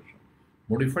ইয়াংস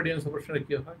অপারেশনে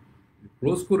কি হয়,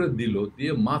 ক্লোজ করে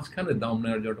দিয়ে মাঝখানে দম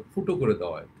নেওয়ার জন্য ফুটো করে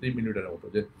দেওয়া হয় 3 মিনিটের মতো,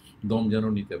 যে দম যেন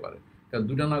নিতে পারে। কারণ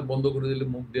দুটা নাক বন্ধ করে দিলে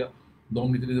মুখ দেওয়া দম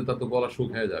নিতে নিতে তার তো গলা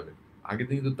শুকিয়ে যাবে। আগে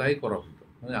থেকে কিন্তু তাই করা হতো।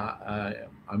 মানে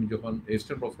আমি যখন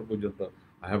এস্টার্ন প্রফেসর পর্যন্ত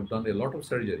I have done A lot of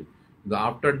surgery,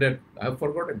 after that I have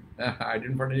forgotten, I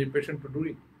didn't find any patient to do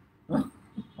it.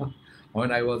 When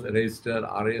I was a registered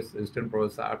RS assistant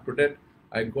professor, after that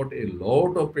I got a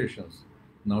lot of patients.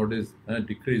 Nowadays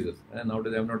decreases, and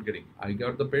nowadays I'm not getting. I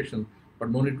got the patients, but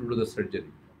no need to do the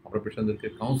surgery. আমরা পেশেন্টদেরকে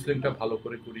কাউন্সিলিংটা ভালো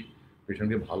করে করি,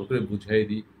 পেশেন্টকে ভালো করে বুঝাই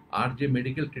দিই, আর যে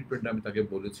মেডিকেল ট্রিটমেন্ট আমি তাকে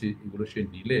বলেছি এগুলো সে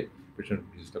নিলে পেশেন্ট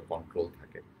ডিজিজটা কন্ট্রোল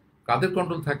থাকে। কাদের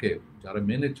কন্ট্রোল থাকে? যারা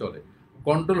মেনে চলে।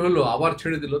 কন্ট্রোল হলো আবার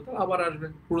ছেড়ে দিল, তাহলে আবার আসবে,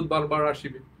 পুরো বারবার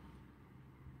আসিবে।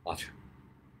 আচ্ছা,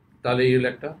 তাহলে এই হলো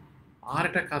একটা। আর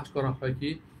একটা কাজ করা হয় কি,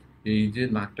 এই যে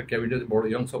নাকটা ক্যাভিটি বড়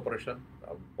ইয়াংস অপারেশন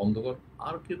বন্ধ কর,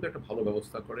 আর কেউ একটা ভালো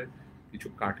ব্যবস্থা করে, কিছু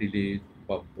কার্টিলেজ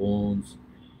বা বোনস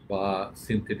বা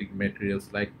সিনথেটিক ম্যাটেরিয়ালস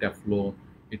লাইক ট্যাফলন,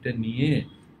 এটা নিয়ে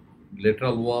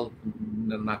লেটারাল ওয়াল,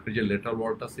 নাকের যে লেটারাল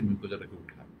ওয়ালটা আছে মিউকোজাটাকে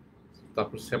উঠায়,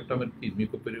 তারপর সেপ্টামের কি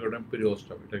মিউকোপেরিওডাম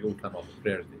পেরিওস্টাম, এটাকে উঠানো হবে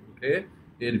প্রেয়ার দিয়ে, উঠে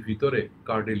এর ভিতরে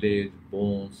কার্টিলেজ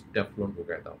বোনস ট্যাফলন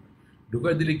ঢুকায় দেওয়া হয়।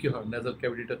 ঢুকাই দিলে কি হয়, নেজাল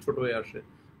ক্যাভিটিটা ছোট হয়ে আসে।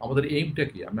 আমাদের এইমটা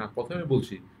কি, আমি প্রথমে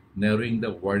বলছি narrowing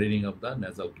the widening of the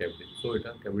nasal cavity, so এটা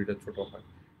ক্যাভিটিটা ছোট হয়,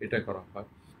 এটা করা হয়।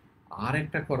 আর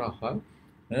একটা করা হয়,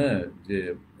 হ্যাঁ, যে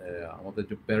আমাদের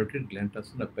যে প্যারোটিড গ্ল্যান্ড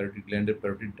আছে না, প্যারোটিড গ্ল্যান্ডের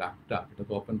প্যারোটিড ডাকটা, এটা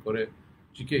তো ওপেন করে,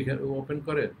 চিকে এখানে ওপেন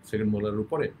করে সেকেন্ড মোলারের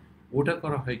উপরে, ওটা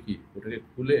করা হয় কি, ওটাকে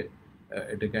খুলে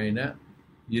এটাকে আইনা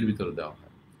ইয়ের ভিতরে দেওয়া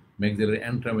হয়, ম্যাক্সিলারি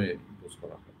অ্যান্ট্রামে ইউজ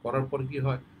করা হয়। করার পর কি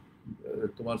হয়,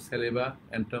 তোমার সেলেবা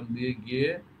অ্যান্ট্রাম দিয়ে গিয়ে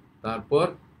তারপর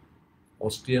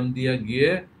অস্টিয়াম দিয়ে গিয়ে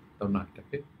তার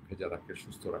নাকটাকে ভেজা রাখে,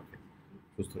 সুস্থ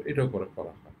এটাও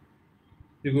করা হয়।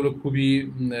 এগুলো খুবই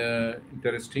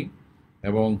ইন্টারেস্টিং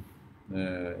এবং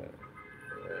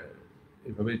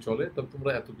এভাবেই চলে। তবে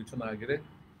তোমরা এত কিছু না গেলে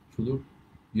শুধু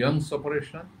youngs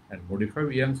operation and modified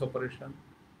youngs operation,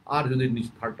 আর যদি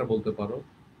থার্ডটা বলতে পারো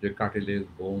যে কার্টিলেজ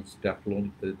বোনস ট্যাফলন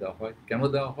ইত্যাদি দেওয়া হয়। কেন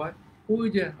দেওয়া হয়? ওই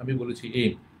যে আমি বলেছি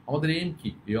এইম, আমাদের এইম কি,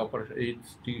 এই অপারেশন, এই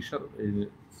চিকিৎসার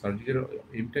সার্জারির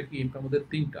এইমটা কি? এইমটা আমাদের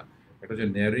তিনটা। একটা হচ্ছে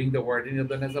narrowing the widening of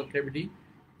the nasal cavity,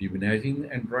 ডিমিনাইজিং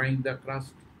and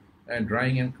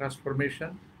drying and crust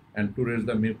formation, and to raise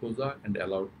the mucosa and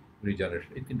allow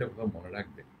regeneration. এই তিনটা কথা মনে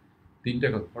রাখবে। তিনটা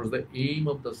কথা, what is the aim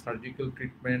of the surgical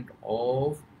treatment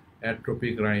of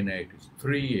atropic rhinitis?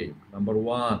 3 aim. Number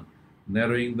 1,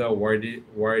 narrowing the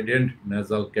widened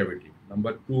nasal cavity.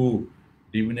 Number 2,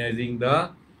 deminizing the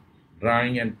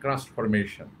drying and crust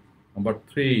formation. Number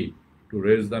 3, to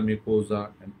raise the mucosa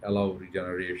and allow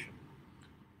regeneration.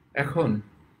 এখন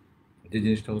যে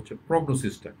জিনিসটা হচ্ছে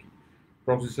প্রগনোসিসটা কি?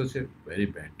 Prognosis is very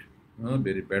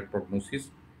bad prognosis,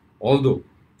 although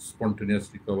spontaneous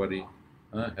recovery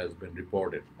has been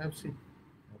reported. I have seen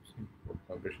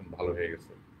patient ভালো হয়ে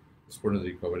গেছে, spontaneous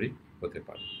recovery হতে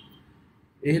পারে।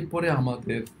 এরপরে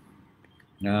আমাদের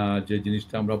যে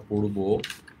জিনিসটা আমরা পড়বো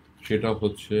সেটা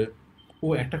হচ্ছে,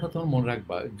 একটা কথা মনে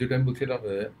রাখবা, যেটা আমি বলছিলাম,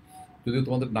 যদি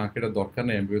তোমাদের নাকের দরকার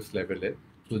নেই MBBS লেভেলে,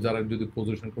 তো যারা যদি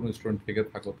পজিশন কোনো স্টুডেন্ট থেকে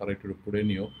থাকো তারা একটু পড়ে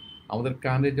নিও। আমাদের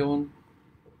কানে যেমন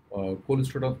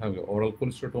কোলিস্টোটোমা থাকে, অরাল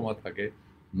কোলিস্টোটোমা থাকে,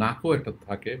 নাকও একটা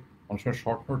থাকে, অনেক সময়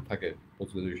শর্ট নোট থাকে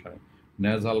প্রতিযোগিতায়,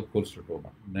 ন্যাজাল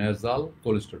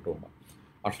কোলিস্টোটোমা।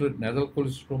 আসলে ন্যাজাল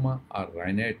কোলিস্টোটোমা আর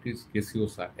রাইনাইটিস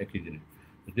কেসিওসা একই জিনিস।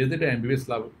 যেহেতু এটা এমবিবিএস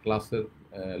ক্লাসের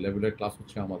লেভেলের ক্লাস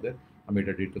হচ্ছে আমাদের, আমি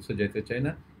এটা ডিটেলসে যেতে চাই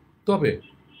না। তবে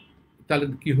তাহলে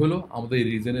কি হলো, আমাদের এই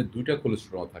রিজনে দুইটা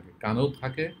কোলেস্ট্রোমা থাকে, কানেও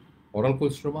থাকে অরাল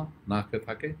কোলেস্ট্রোমা, নাকে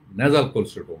থাকে নেজাল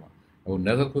কোলেস্ট্রোমা। এবং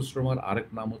নেজাল কোলেস্ট্রোমার আরেক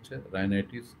নাম হচ্ছে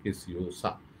রাইনাইটিস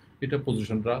কেসিওসা। এটা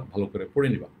পজিশনটা ভালো করে পড়ে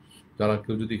নিবা। যারা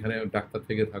কেউ যদি এখানে ডাক্তার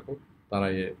থেকে থাকো তারা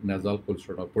এই নেজাল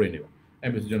কোলেস্ট্রোমা পড়ে নিবা।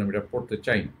 এমবিসির জন্য আমি এটা পড়তে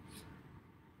চাই না।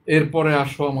 এরপরে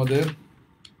আসো আমাদের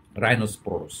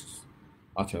রাইনোস্পোরোসিস।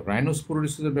 আচ্ছা,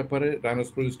 রাইনোস্পোরোসিসের ব্যাপারে,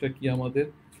 রাইনোস্পোরোসিসটা কি আমাদের?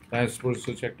 রাইনোস্পোরোসিস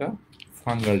হচ্ছে একটা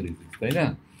ফাঙ্গাল ডিজিজ, তাই না?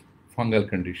 Fungal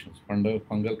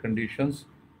conditions.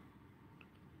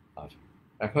 আচ্ছা,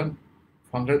 এখন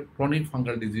chronic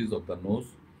fungal disease of the nose,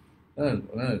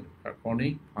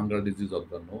 chronic fungal disease of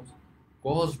the nose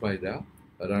caused by the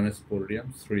Rhinosporidium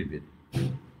cerebri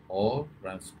or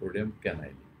Rhinosporidium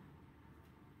canaili.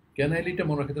 ক্যানাইলিটা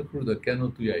মনে রাখতে খুব, কেন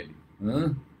তুই আইলি,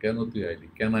 কেন তুই আইলি,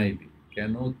 ক্যানাইলি,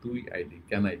 কেন তুই আইলি,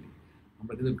 ক্যানাইলি।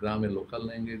 আমরা কিন্তু গ্রামে লোকাল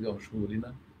ল্যাঙ্গুয়েজে অবশ্য বলি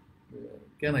না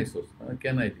ক্যানাইসোস,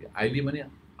 ক্যানাইলি, আইলি মানে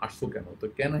আসছো কেন, তো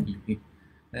ক্যানাইলি।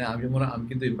 হ্যাঁ, আমি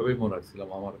কিন্তু এইভাবেই মনে রাখছিলাম।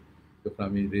 আমার যখন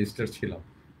আমি রেজিস্টার ছিলাম,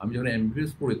 আমি যখন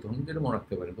এমবিবিএস পড়ি তখন যেটা মনে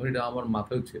রাখতে পারি, তখন এটা আমার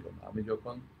মাথায় ছিল না। আমি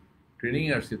যখন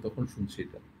ট্রেনিংয়ে আসছি তখন শুনছি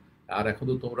এটা। আর এখন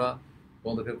তো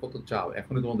তোমাদেরকে কত চাও,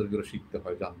 এখনই তোমাদেরকে শিখতে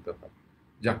হয়, জানতে হয়।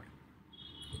 যাক,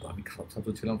 তো আমি খারাপ ছাত্র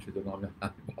ছিলাম, সেজন্য আমি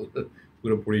ভালো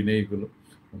পুরো পড়ি নেই এগুলো।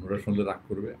 অন্যরা শুনলে রাগ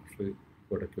করবে, আসলে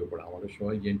ওটা কেউ পড়ে। আমাদের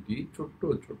সময় এনটি ছোট্ট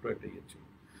একটা ইয়ে ছিল।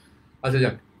 আচ্ছা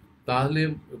যাক, তাহলে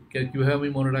কীভাবে আমি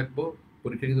মনে রাখবো?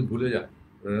 পরীক্ষা কিন্তু ভুলে যায়।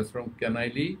 রাইনোস্পোরিয়াম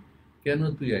ক্যানাইলি, কেন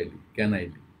তুই আইলি,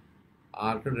 ক্যানাইলি।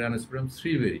 আর একটা রাইনোস্পোরিয়াম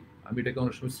শ্রীবেরি। আমি এটাকে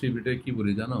অনেক সময় শ্রীবেরিটাকে কী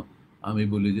বলি জানো? আমি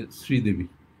বলি যে শ্রীদেবী,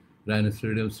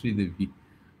 রাইনোস্পোরিয়াম শ্রীদেবী।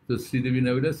 তো শ্রীদেবী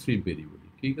না বলে শ্রীবেরি বলি,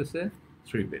 ঠিক আছে?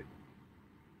 শ্রীবেরি,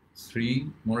 শ্রী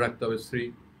মনে রাখতে হবে, শ্রী।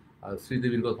 আর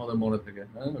শ্রীদেবীর কথা আমাদের মনে থাকে,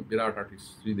 হ্যাঁ, বিরাট আর্টিস্ট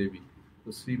শ্রীদেবী। তো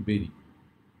শ্রীবেরি,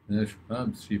 হ্যাঁ,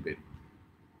 শ্রীবেরি।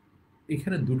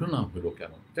 এখানে দুটো নাম হলো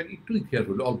কেন? এটাকে একটু ইতিহাস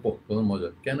হলো, অল্প মজা।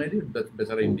 ক্যানাইলি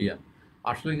বেচারা ইন্ডিয়ান।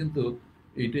 আসলে কিন্তু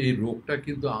এই রোগটা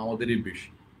কিন্তু আমাদেরই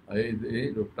বেশি, এই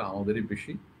রোগটা আমাদেরই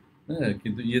বেশি। হ্যাঁ,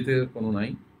 কিন্তু ইয়েতে কোনো নাই,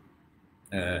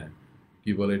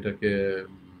 কি বলে এটাকে,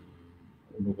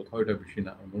 অন্য কোথাও এটা বেশি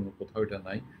না, অন্য কোথাও এটা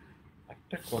নাই।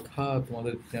 একটা কথা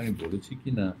তোমাদেরকে আমি বলেছি কি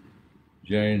না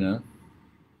জানি না,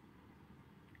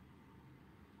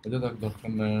 দরকার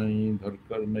নাই।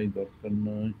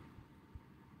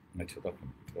 আচ্ছা, দরকার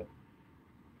নেই।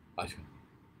 আচ্ছা,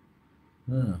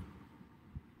 হ্যাঁ,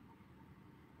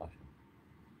 আচ্ছা,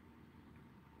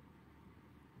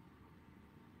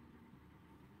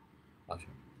 আচ্ছা।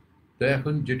 তো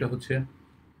এখন যেটা হচ্ছে,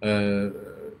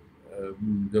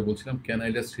 যা বলছিলাম,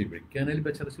 ক্যানাইলা শ্রীবেরি। ক্যানাইল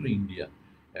বেচারা ছিল ইন্ডিয়া,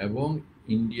 এবং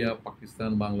ইন্ডিয়া,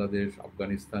 পাকিস্তান, বাংলাদেশ,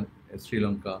 আফগানিস্তান,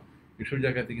 শ্রীলঙ্কা, এসব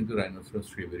জায়গাতে কিন্তু রাইনোসরাস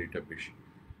শ্রীবেরিটা বেশি,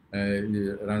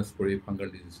 রাইনোস্পোরি ফাঙ্গাল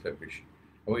ডিজিজটা বেশি।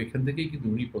 এবং এখান থেকেই কিন্তু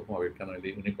উনি প্রথম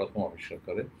আবিষ্কার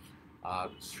করেন। আর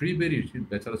শ্রীবেরি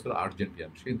বেচারা ছিল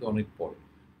আর্জেন্টিয়ান, সে কিন্তু অনেক পরে,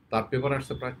 তার পেপার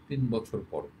আসছে প্রায় 3 বছর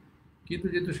পরে। কিন্তু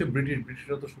যেহেতু সে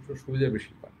ব্রিটিশরা তো সবসময় সুবিধা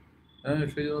বেশি পায়, হ্যাঁ,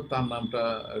 সেই জন্য তার নামটা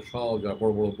সব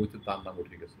বড় বড় বইতে তার নাম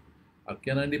উঠে গেছে। আর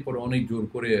ক্যানাডি পরে অনেক জোর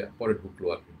করে পরে ঢুকলো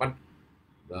আর কি। But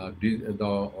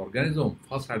the organism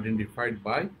first identified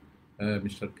by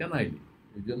mister ক্যানাইলি,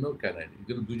 এই জন্য ক্যানাইলি, এই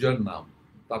জন্য দুজন নাম।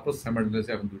 তারপর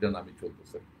স্যামার্ডনেসে এখন দুটা নামই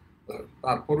চলতেছে।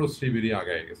 তারপরও শ্রীবেরি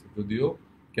আগায় গেছে, যদিও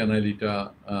ক্যানাইলিটা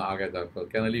আগায় দরকার।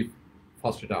 ক্যানাইলি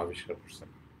ফার্স্ট এটা আবিষ্কার করছেন।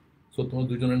 সো তোমার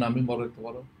দুজনের নামই বলে রাখতে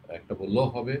পারো, একটা বললেও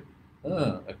হবে,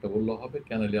 হ্যাঁ, একটা বললেও হবে।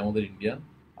 ক্যানাইলি আমাদের ইন্ডিয়ান,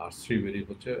 আর শ্রীবেরি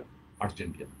হচ্ছে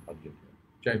আর্জেন্টিয়ান।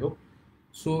 যাই হোক,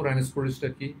 সো রাইনোস্পোরিসটা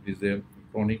কি? Is a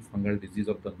chronic fungal disease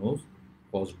of the nose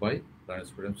caused by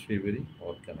Rhinosporidium শ্রীবেরি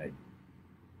or canaille.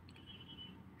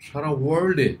 সারা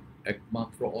ওয়ার্ল্ডে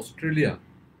একমাত্র Australia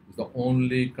is the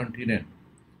only continent,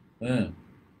 হ্যাঁ,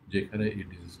 যেখানে এই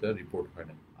ডিজিজটা রিপোর্ট হয়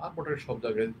না। আর মোটামুটি সব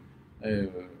জায়গায়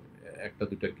একটা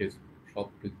দুটা কেস সব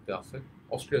পৃথিবীতে আছে,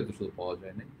 অস্ট্রেলিয়াতে শুধু পাওয়া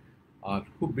যায় না। আর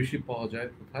খুব বেশি পাওয়া যায়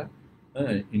কোথায়?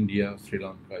 হ্যাঁ, ইন্ডিয়া,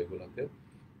 শ্রীলঙ্কা, এগুলাতে।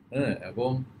 হ্যাঁ,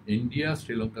 এবং ইন্ডিয়া,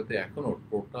 শ্রীলঙ্কাতে এখনও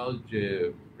টোটাল যে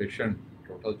পেশেন্ট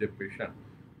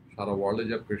সারা ওয়ার্ল্ডে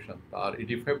যা পেশেন্ট, তার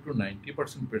 85 to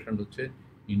 90% পেশেন্ট হচ্ছে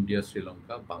ইন্ডিয়া,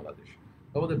 শ্রীলঙ্কা, বাংলাদেশ।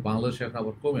 আমাদের বাংলাদেশে এখন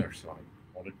আবার কমে আসছে,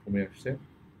 অনেক কমে আসছে।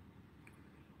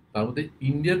 তার মধ্যে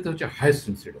ইন্ডিয়াতে হচ্ছে হাইয়েস্ট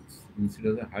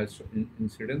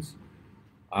ইনসিডেন্স।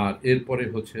 আর এরপরে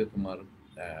হচ্ছে তোমার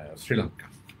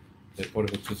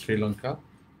শ্রীলঙ্কা।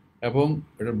 এবং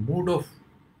এটার মোড অফ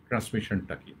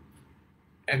ট্রান্সমিশনটা কি?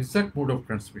 Exact mode of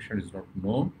transmission is not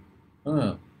known,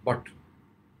 but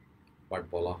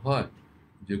বলা হয়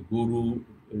যে গরু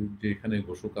যেখানে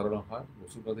গোসল করানো হয়,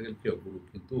 গোসল করাতে গেলে কি হয়, গরু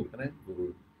কিন্তু ওখানে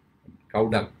গরুর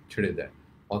কাউডাক ছেড়ে দেয়,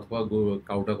 অথবা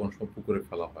কাউডাক অংশ পুকুরে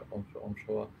ফেলা হয়, অংশ অংশ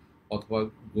অথবা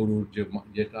গরুর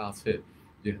যেটা আছে,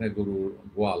 যেখানে গরুর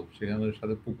গোয়াল, সেখানের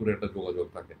সাথে পুকুরের একটা যোগাযোগ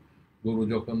থাকে। গরু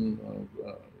যখন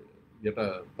যেটা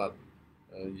তার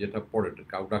যেটা পড়ে,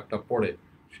 কাউডাকটা পড়ে,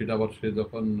 সেটা আবার সে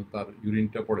যখন তার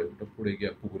ইউরিনটা পড়ে, ওটা পড়ে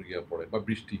গিয়ে পুকুরে গিয়ে পড়ে, বা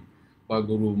বৃষ্টি, বা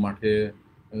গরু মাঠে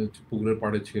পুকুরের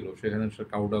পাড়ে ছিল, সেখানে সে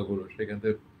কাউডাক হলো, সেখান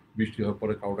থেকে বৃষ্টি হওয়ার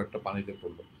পরে কাউডাকটা পানিতে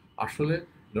পড়লো। আসলে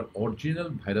অরিজিনাল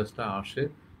ভাইরাসটা আসে,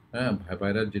 হ্যাঁ,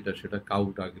 ভাইরাস যেটা সেটা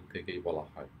কাউডাকের থেকেই বলা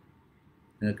হয়,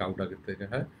 হ্যাঁ, কাউডাকের থেকে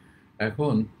হয়।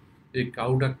 এখন এই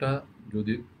কাউডাকটা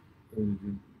যদি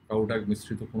কাউডাক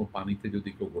মিশ্রিত কোনো পানিতে যদি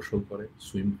কেউ গোসল করে,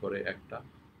 সুইম করে একটা,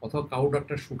 অথবা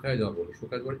কাউডাকটা শুকায় যাওয়া বলে,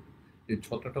 শুকায় যাওয়ার এই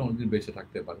ছত্রাকটা অনেকদিন বেঁচে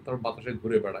থাকতে পারে, তারপর বাতাসে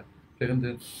ঘুরে বেড়ায়, সেখান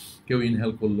থেকে কেউ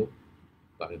ইনহেল করলো।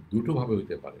 তাহলে দুটোভাবে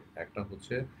হইতে পারে, একটা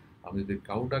হচ্ছে আমি যদি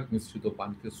কাউডাক মিশ্রিত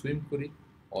পানিতে সুইম করি,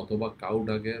 অথবা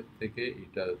কাউডাকের থেকে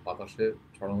এটা বাতাসে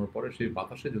ছড়ানোর পরে সেই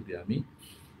বাতাসে যদি আমি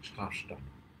শ্বাসটা,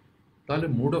 তাহলে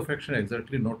mode of action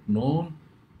exactly not known,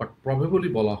 but probably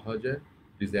বলা হয় যে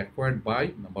it is acquired by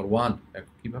number one,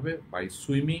 কিভাবে, by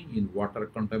swimming in water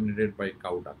contaminated by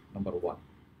কাউডাক, number one.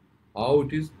 How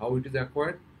it is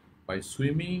acquired? By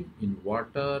swimming in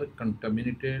water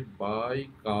contaminated by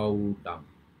cow dung.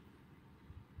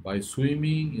 By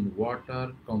swimming in water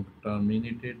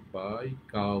contaminated by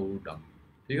cow dung.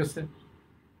 ঠিক আছে?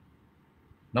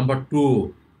 Number two,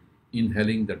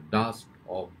 inhaling the dust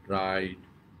of dried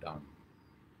dung.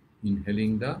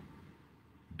 Inhaling the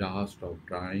dust of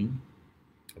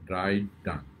dried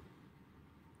dung.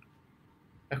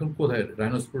 এখন কোথায়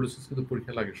রাইনোস্পোরিডিয়াসিস কিন্তু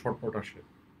পরীক্ষা লাগে, short note আসে।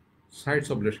 Sites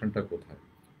of লেশনটা কোথায়?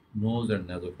 Nose and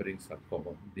নাজোফেরিংস R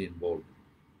common the involve,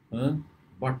 হ্যাঁ,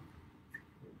 বাট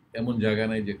এমন জায়গা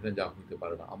নাই যেখানে যা হতে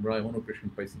পারে না। আমরা এমনও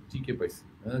পেশেন্ট পাইছি, চিকে পাইছি,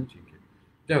 হ্যাঁ, চিকে।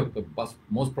 যাই হোক,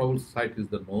 মোস্ট প্রবল site is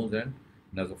the nose and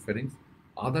নাজোফেরিংস।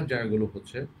 আদার জায়গাগুলো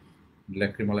হচ্ছে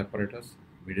ল্যাক্রিমাল অ্যাপারেটাস,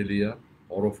 মিডল ইয়ার,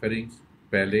 অরোফেরিংস,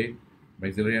 প্যালেট,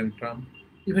 ম্যাক্সিলারি অ্যান্ট্রাম,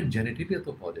 ইভেন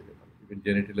জেনেটিলিয়াতেও পাওয়া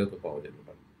যেতে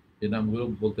পারে, এই নামগুলো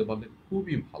বলতে পারলে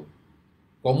খুবই ভালো।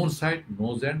 Common site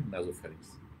nose and নাজোফেরিংস।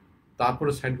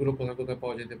 তারপরে সাইটগুলো কোথায় কোথায়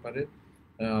পাওয়া যেতে পারে?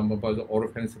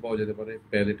 অরোফেরিংসে পাওয়া যেতে পারে,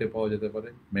 প্যালেটে পাওয়া যেতে পারে,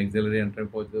 ম্যাক্সিলারি অ্যান্ট্রামে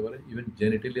পাওয়া যেতে পারে, ইভেন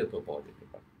জেনেটিলিয়াতেও পাওয়া যেতে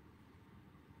পারে।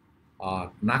 আর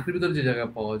নাকের ভিতরে যে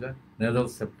জায়গায় পাওয়া যায়, nasal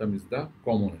septum is the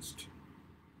commonest.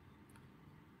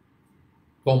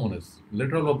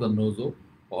 Lateral of the নোজও,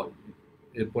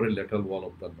 এরপরে lateral wall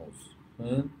of the nose,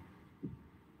 হ্যাঁ,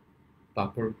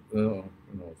 তারপর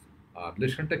নোজ। আর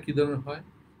লেশনটা কী ধরনের হয়?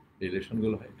 এই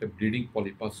লেশনগুলো হয়, একটা ব্লিডিং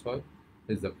পলিপাস হয়,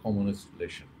 is the commonest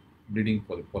lesson. Bleeding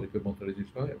পলিপের মতো জিনিস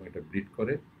হয় এবং এটা ব্লিড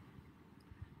করে,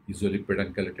 ইউজুয়ালি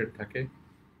পেডাঙ্কেলেটেড থাকে,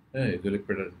 হ্যাঁ,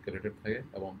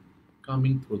 এবং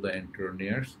coming through the anterior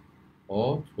nares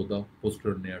or through the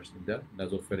posterior nares in the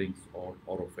nasopharynx or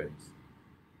oropharynx.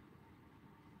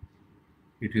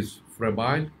 It is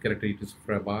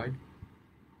febrile,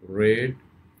 red,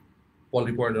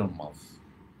 polypoidal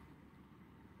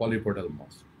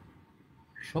mass.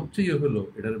 সবচেয়ে হলো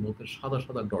এটার মধ্যে সাদা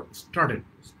সাদা dot,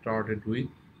 started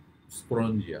with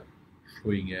sporangia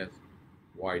showing as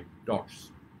white dots,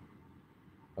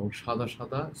 এবং সাদা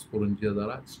সাদা স্পোরেঞ্জিয়া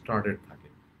দ্বারা স্টার্টেড থাকে।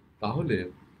 তাহলে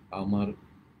আমার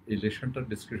এই লেশনটার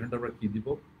ডিসক্রিপশনটা আমরা কী দিব?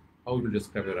 How to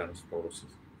describe A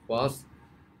রাইনোস্পোরোসিস? First,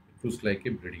 it looks like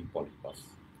a bleeding polypus.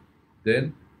 Then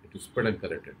it is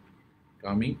pedunculated,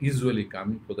 usually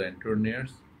coming to the anterior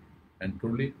nares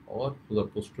anteriorly or to the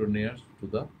posterior nares to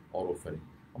the oropharynx.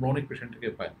 আমরা অনেক পেশেন্টকে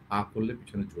পাই হা করলে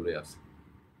পিছনে চলে আসে।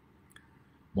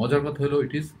 মজার কথা হলো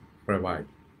it is ফেবাইল,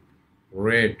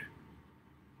 red,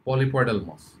 polypoidal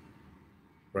mass,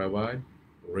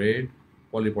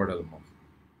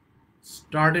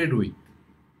 started with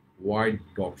white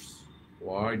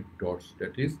dots,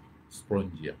 that is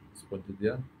sporangia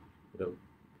এটা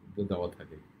দেওয়া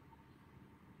থাকে।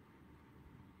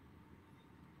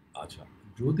 আচ্ছা,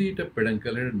 যদি এটা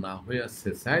পেডাঙ্কেলেটেড না হয়ে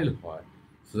সেসাইল হয়,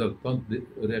 তখন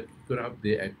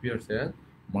they appears as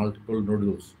multiple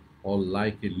nodules or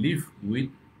like a leaf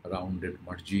with rounded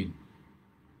margin.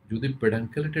 যদি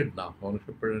পেডাঙ্কেলেটেড না হয়, অনেক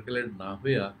সময় পেডাঙ্কেলেটেড না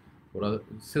হইয়া ওরা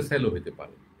সেসাইলও হইতে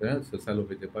পারে, হ্যাঁ,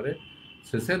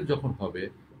 সেসাইল যখন হবে,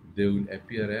 they will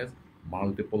appear as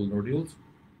multiple nodules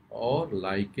or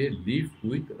like a leaf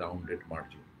with rounded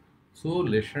margin. So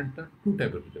লেশনটা two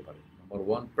টাইপের হতে পারে, number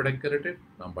one পেডাঙ্কেলেটেড,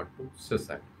 number two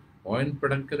সেসাইল। When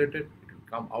পেডাঙ্কেলেটেড it will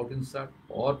come out inside,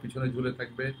 or পিছনে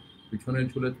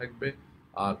ঝুলে থাকবে।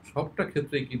 আর সবটা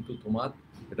ক্ষেত্রেই কিন্তু তোমার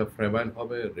এটা ফ্রেবাইল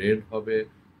হবে,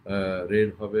 রেড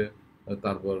হবে,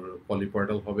 তারপর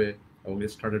পলিপয়েডাল হবে, এবং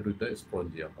স্টার্টেড উইথ দ্য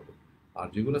স্পঞ্জিয়া হবে। আর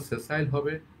যেগুলো সেসাইল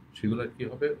হবে সেগুলো কি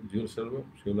হবে,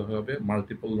 সেগুলো হবে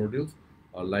multiple nodules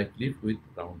R like leaf with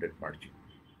rounded margin.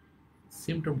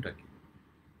 সিমটমটা কি?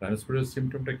 রাইনোস্পোরিয়াসিস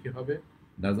সিমটমটা কি হবে?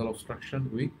 nasal obstruction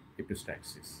with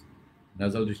epistaxis,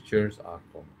 nasal discharge are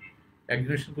common।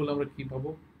 এক্সামিনেশনগুলো আমরা কি পাবো?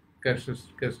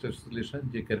 ক্যারেক্টারাইজেশন,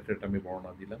 যে ক্যারেক্টারটা আমি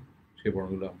বর্ণনা দিলাম সেই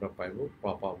বর্ণনাগুলো আমরা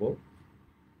পাবো।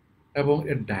 এবং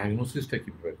এর ডায়াগনোসিসটা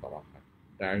কিভাবে করা হয়?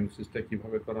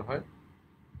 কিভাবে করা হয়?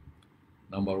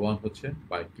 নাম্বার 1 হচ্ছে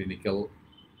বাই ক্লিনিক্যাল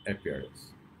অ্যাপিয়ারেন্স।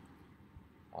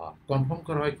 কনফার্ম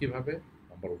করা হয় কিভাবে?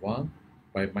 Number 1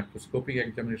 by microscopic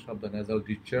examination of the nasal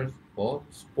discharge for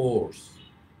spores.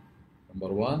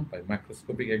 Number 1 by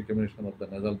microscopic examination of the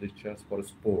nasal discharge for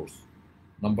spores.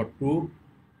 Number 2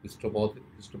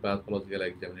 histopathological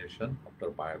examination after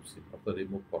biopsy, after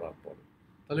remove করার পরে।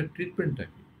 তাহলে ট্রিটমেন্টটা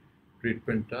কি?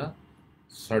 ট্রিটমেন্টটা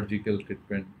surgical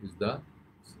treatment is the,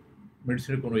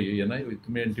 মেডিসিনের কোনো ইয়ে নাই, ওই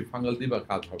তুমি অ্যান্টিফাঙ্গাল দিবা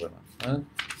কাজ হবে না, হ্যাঁ।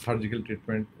 Surgical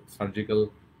treatment, surgical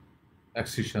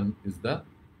excision is the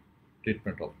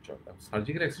treatment of choice.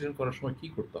 Surgical excision করার সময় কি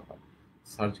করতে হয়?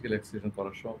 সার্জিক্যাল এক্সিশন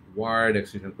করার সময় ওয়াইড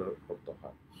এক্সিশন করতে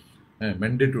হয়, হ্যাঁ,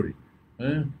 ম্যান্ডেটরি,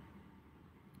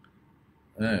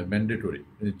 ম্যান্ডেটরি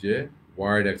যে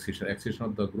wide excision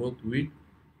of the growth with,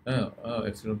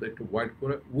 excision of the একটু ওয়াইড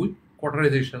করে with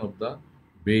কটারাইজেশন of the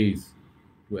base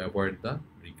to avoid the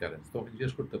recurrence. তখন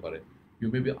জিজ্ঞেস করতে পারে, you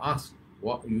may be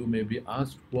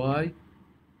asked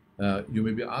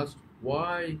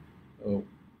Y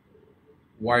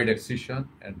wide excision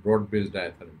and broad base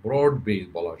diathermy, broad base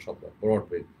বলা হয় শব্দ, broad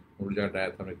base ওর জায়গায়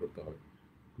diathermy করতে হবে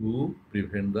to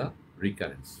prevent the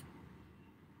recurrence.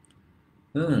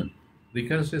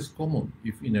 Recurrence is common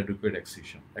if inadequate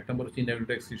excision. এক নম্বর হচ্ছে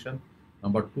inadequate excision।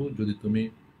 নাম্বার 2 যদি তুমি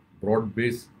broad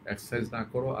base exercise না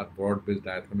করো আর broad base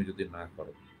diathermy যদি না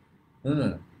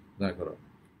করো,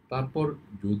 তারপর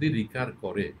যদি রিকার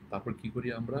করে তারপর কি করি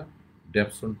আমরা?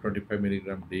 Dapsone 25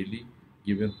 milligram daily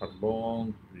given for long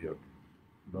period,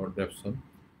 dapsone.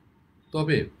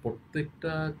 তবে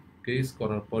প্রত্যেকটা কেস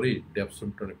করার পরেই ড্যাপসন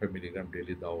 25 মিলিগ্রাম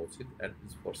ডেইলি দেওয়া উচিত,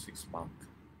 অ্যাটলিস্ট ফর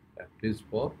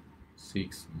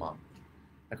 6 মান্থ।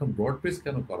 এখন ব্রড বেস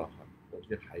কেন করা হয়?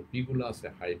 যে হাইপিগুলো আছে,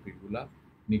 হাইপিগুলা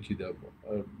নিচে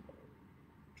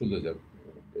চলে যাবে,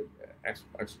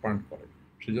 এক্সপান্ড করে,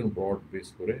 সেজন্য ব্রড বেস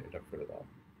করে এটা ফেলে দেওয়া।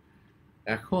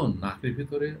 এখন নাকের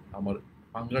ভিতরে আমার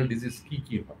ফাঙ্গাল ডিজিজ কি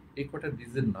কি হয়, এই কটা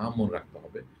ডিজিজের নাম মনে রাখতে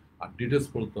হবে আর ডিটেলস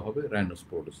বলতে হবে।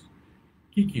 রাইনোস্পোরিডিওসিস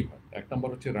কি কি হয়? এক নম্বর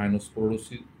হচ্ছে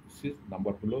রাইনোস্পোরিডিওসিস,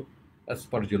 নাম্বার হলো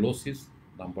aspergillosis,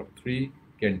 number 3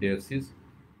 candidiasis,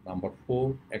 number 4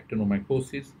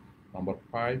 অ্যাক্টিনোমাইকোসিস, number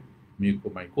 5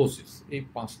 মিউকোমাইকোসিস। এই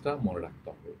পাঁচটা মনে রাখতে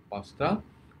হবে,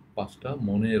 পাঁচটা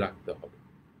মনে রাখতে হবে।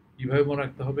 কিভাবে মনে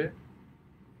রাখতে হবে?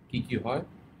 কি কি হয়?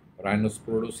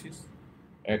 রাইনোস্পোরিডিওসিস,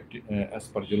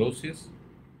 অ্যাসপারজিলোসিস,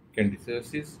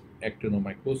 ক্যান্ডিডিয়াসিস,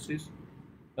 অ্যাক্টিনোমাইকোসিস,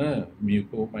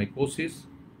 মিউকোমাইকোসিস,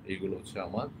 এইগুলো হচ্ছে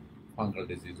আমার fungal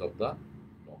disease of the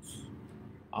nose.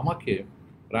 আমাকে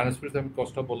রাইনোস্পোরিডিওসিস আমি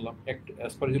কষ্টটা বললাম,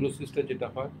 অ্যাসপারজিলোসিসটা যেটা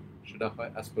হয় সেটা হয়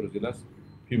অ্যাসপারজিলাস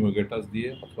ফিউমিগেটাস দিয়ে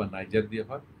অথবা নাইজার দিয়ে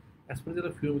হয়।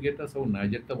 অ্যাসপারজিলাস ফিউমিগেটাস এবং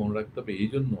নাইজারটা মনে রাখতে হবে, এই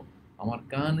জন্য আমার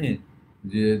কানে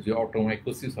যে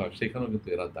অটোমাইকোসিস হয় সেখানেও কিন্তু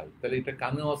এরা দায়ী। তাহলে এটা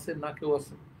কানেও আছে, নাকেও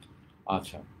আছে।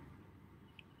 আচ্ছা,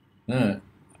 হ্যাঁ।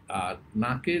 আর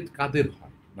নাকে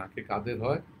কাদের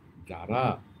হয়? যারা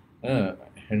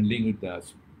হ্যান্ডলিং উইথ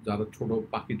যারা ছোট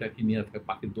পাখি টাকি নিয়ে থাকে,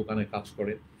 পাখির দোকানে কাজ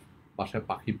করে, বাসায়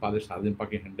পাখি পালে, সারাদিন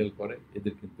পাখি হ্যান্ডেল করে,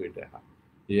 এদের কিন্তু এটা হয়,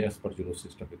 এই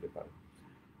অ্যাসপারজিলোসিসটা পেতে পারে।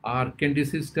 আর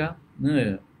ক্যান্ডিডিয়াসিসটা,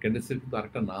 ক্যান্ডিডিয়াসিস কিন্তু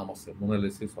আরেকটা নাম আছে,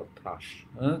 মোনালিসিস অর থ্রাশ,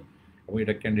 এবং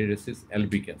এটা ক্যান্ডিডিয়াসিস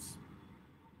অ্যালবিকেন্স।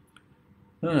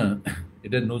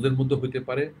 এটা নোজের মধ্যে হইতে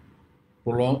পারে।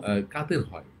 কাদের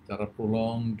হয়? যারা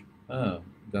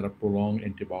প্রলং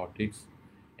অ্যান্টিবায়োটিক্স,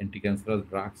 অ্যান্টিক্যান্সারাস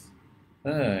ড্রাগস,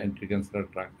 অ্যান্টিক্যান্সারাস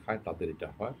ড্রাগ খায়, তাদের এটা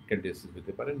হয়, ক্যান্ডিডিয়াসিস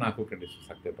হতে পারে, নাকও ক্যান্ডিডিয়াসিস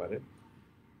থাকতে পারে।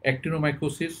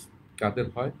 অ্যাক্টিনোমাইকোসিস কাদের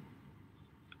হয়?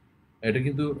 এটা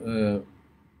কিন্তু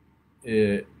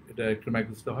এটা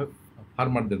অ্যাক্টিনোমাইকোসিসটা হয়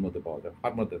ফার্মারদের মধ্যে পাওয়া যায়,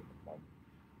 ফার্মারদের।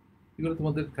 এগুলো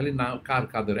তোমাদের খালি না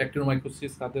কাদের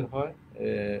অ্যাক্টিনোমাইকোসিস কাদের হয়?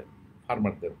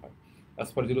 ফার্মারদের হয়।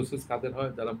 অ্যাসপারজিলোসিস কাদের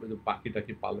হয়? যারা পাখি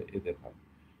টাকি পালে, এদের হয়।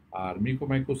 আর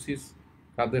মিউকোমাইকোসিস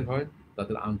কাদের হয়?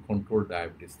 তাদের আনকন্ট্রোল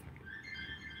ডায়াবেটিস থাকে।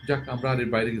 যাক, আমরা আর এর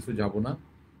বাইরে কিছু যাব না,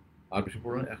 আর বেশি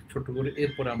পড়ুন এক ছোট্ট করে।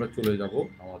 এরপরে আমরা চলে যাব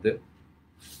আমাদের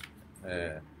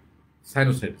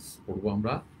সাইনোসাইটিস পড়বো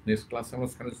আমরা। নেক্সট ক্লাসে আমরা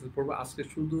সাইনোসাইটিস পড়বো। আজকে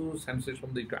শুধু সাইনোসাইটিস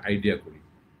সম্বন্ধে একটু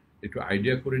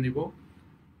আইডিয়া করে নিব।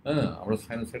 আমরা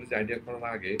সাইনোসাইটিস আইডিয়া করার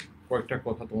আগে কয়েকটা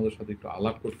কথা তোমাদের সাথে একটু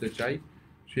আলাপ করতে চাই।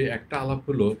 সেই একটা আলাপ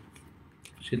হলো,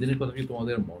 সেদিনের কথা কি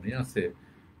তোমাদের মনে আছে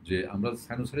যে আমরা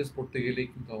সাইনোসাইটিস পড়তে গেলেই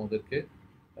কিন্তু আমাদেরকে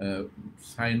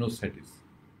সাইনোসাইটিস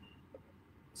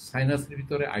সাইনাসের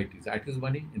ভিতরে আইটিস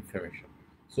মানে inflammation.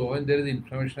 So when there is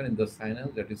inflammation in the sinus,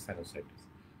 that is sinusitis.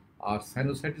 আর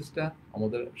সাইনোসাইটিসটা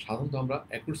আমাদের সাধারণত আমরা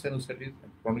অ্যাকুট সাইনোসাইটিস,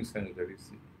 ক্রনিক সাইনোসাইটিস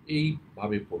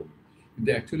এইভাবে পড়ব, কিন্তু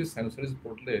অ্যাকচুয়ালি সাইনোসাইটিস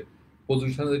পড়লে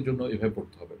পজিশনের জন্য এভাবে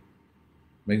পড়তে হবে: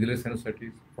 maxillary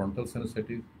sinusitis, frontal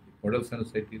sinusitis, modal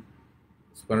sinusitis,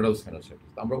 spinal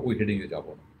sinusitis. আমরা ওই হেডিংয়ে যাব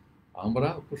না, আমরা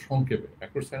খুব সংক্ষেপে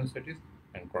acute sinusitis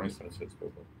and chronic sinusitis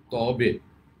পড়ব। তবে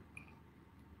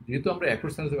যেহেতু আমরা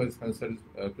অ্যাকুট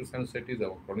সাইনোসাইটিস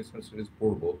এবং ক্রনিক সাইনোসাইটিস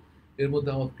পড়বো, এর মধ্যে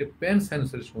আমাদেরকে প্যান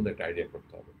সাইনোসাইটিস মধ্যে একটা আইডিয়া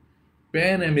করতে হবে।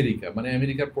 প্যান আমেরিকা মানে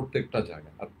আমেরিকার প্রত্যেকটা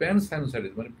জায়গা, আর প্যান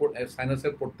সাইনোসাইটিস মানে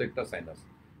সাইনাসের প্রত্যেকটা সাইনাস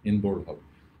ইনভলভ হবে।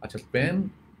 আচ্ছা, প্যান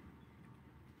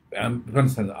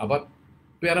সাইনাস, আবার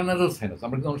প্যারানাজাল সাইনাস,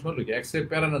 আমরা কিন্তু অনেক সময় লিখি এক্সে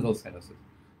প্যারানাজাল সাইনাসেস।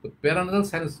 তো প্যারানাজাল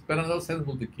সাইনাস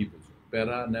বলতে কি বোঝো?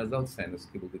 প্যারানাজাল সাইনাস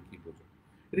কি বলতে কি বোঝো?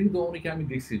 এটা কিন্তু অনেকে আমি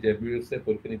দেখছি যে বিএসএ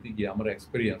পরীক্ষা নিতে গিয়ে আমার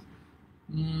এক্সপিরিয়েন্স,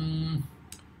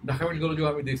 ঢাকা মেডিকেল কলেজেও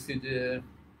আমি দেখছি যে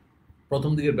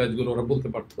প্রথম দিকের ব্যাচগুলো ওরা বলতে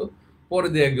পারতো, পরে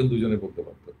দিয়ে একজন দুজনে বলতে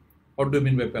পারতো what do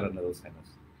mean by প্যারানাজাল sinus.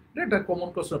 এটা একটা কমন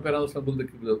কোশ্চেন, প্যারানাজাল সাইনাস বলতে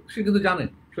কি বোঝো? সে কিন্তু জানে,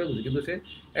 সে বুঝে, কিন্তু সে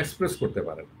এক্সপ্রেস করতে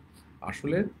পারে না।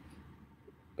 আসলে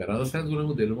প্যারানাজাল সাইনাসগুলোর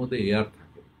মধ্যে এর মধ্যে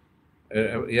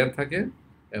এয়ার থাকে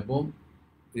এবং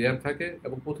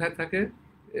কোথায় থাকে?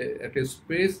 একটা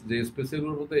স্পেস, যে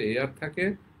স্পেসগুলোর মধ্যে এয়ার থাকে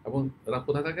এবং ওরা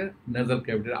কোথায় থাকে? নেজাল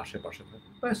ক্যাভিটির আশেপাশে থাকে।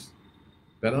 ব্যাস,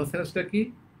 প্যারানাজাল সাইনাসটা কি?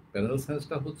 প্যারানাজাল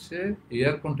সাইনাসটা হচ্ছে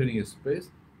এয়ার কন্টেনিং স্পেস,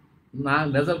 না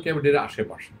নেজাল ক্যাভিটির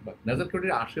আশেপাশে, বা নেজাল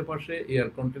ক্যাভিটির আশেপাশে এয়ার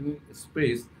কন্টেনিং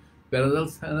স্পেস প্যারানাজাল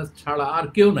সাইনাস ছাড়া আর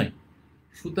কেউ নাই।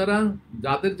 সুতরাং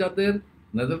যাদের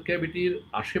নেজাল ক্যাভিটির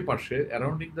আশেপাশে,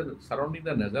 surrounding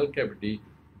the nasal cavity,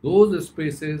 those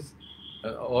spaces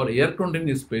or air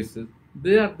containing spaces,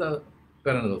 they are the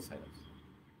paranasal sinus.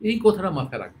 এই কথাটা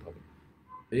মাথায় রাখতে হবে।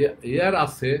 এয়ার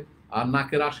আছে আর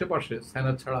নাকের আশেপাশে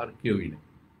সাইনাস ছাড়া আর কেউই নেই,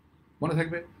 মনে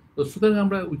থাকবে তো। সুতরাং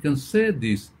আমরা উই ক্যান সে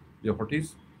দিস যে what is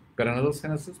paranasal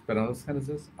sinuses. Paranasal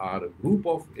sinuses are a group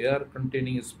of air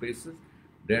containing spaces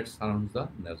that surrounds the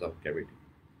nasal cavity.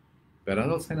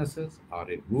 Paranasal sinuses are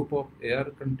a group of air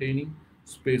containing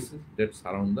spaces that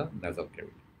surround the nasal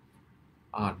cavity.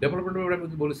 R development প্রোগ্রামে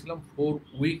আমি বলেছিলাম 4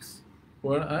 weeks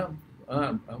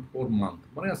 4 month,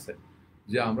 মনে আছে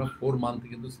যে আমরা 4 মান্থে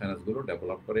কিন্তু সাইনাসগুলো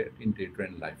develop করে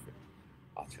interior লাইফে।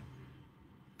 আচ্ছা,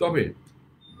 তবে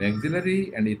maxillary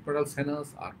and ethmoidal sinus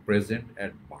R present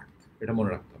at birth, এটা মনে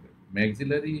রাখতে হবে।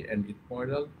 Maxillary and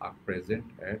ethmoidal R present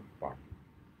at birth.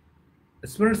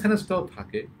 Spinal সাইনাসটাও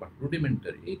থাকে, বাট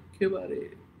রুডিমেন্টারি, একেবারে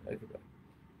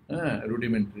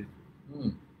রুডিমেন্টারি।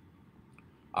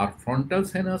 আর ফ্রন্টাল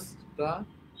সাইনাসটা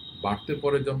বাড়তে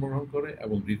পরে জন্মগ্রহণ করে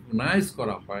এবং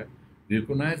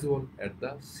রিকগনাইজেবল at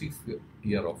the 6th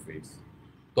year of age।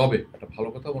 তবে একটা ভালো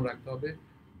কথা মনে রাখতে হবে,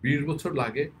 20 বছর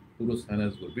লাগে পুরো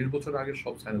সাইনাসগুলো, 20 বছর আগে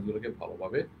সব সাইনাসগুলোকে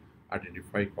ভালোভাবে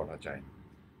আইডেন্টিফাই করা যায়।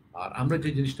 আর আমরা যে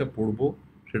জিনিসটা পড়বো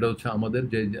সেটা হচ্ছে আমাদের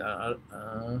যে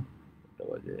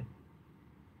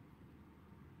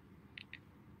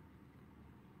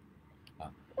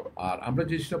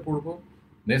জিনিসটা পড়বো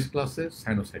নেক্সট ক্লাসে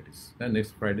সাইনোসাইটিস, হ্যাঁ,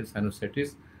 নেক্সট ফ্রাইডে সাইনোসাইটিস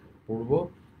পড়বো।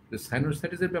 যে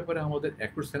সাইনোসাইটিসের ব্যাপারে আমাদের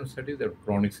অ্যাকুট সাইনোসাইটিস আর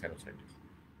ক্রনিক সাইনোসাইটিস।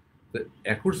 তো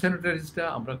অ্যাকুট সাইনোসাইটিসটা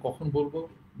আমরা কখন বলবো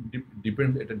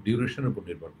ডিপেন্ড, এটা ডিউরেশনের উপর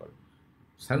নির্ভর করে।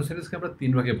 সাইনোসাইটিসকে আমরা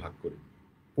 3 ভাগে ভাগ করি,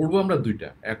 পড়বো আমরা 2টা,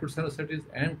 acute sinusitis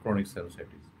and chronic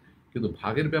sinusitis. কিন্তু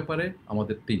ভাগের ব্যাপারে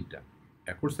আমাদের 3টা: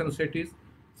 acute sinusitis,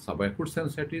 sub acute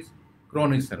sinusitis,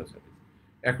 chronic sinusitis.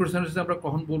 Acute sinusitis আমরা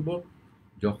কখন বলবো?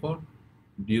 যখন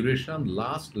duration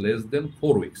last less than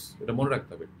 4 weeks, এটা মনে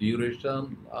রাখতে হবে। Duration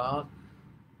last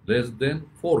less than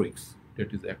 4 weeks, that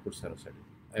is acute sinusitis.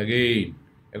 Again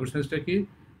acute সাইনোসাইটিসটা কি?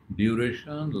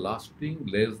 Duration lasting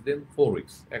less than 4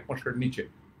 weeks, 1 মাসের নিচে।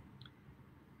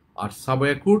 আর সাব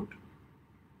অ্যাকুট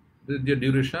যে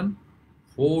ডিউরেশন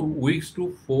 4 উইকস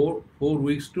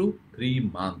টু 3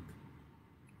 মান্থ,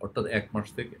 অর্থাৎ 1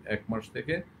 মাস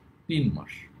থেকে 3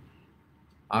 মাস।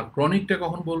 আর ক্রনিকটা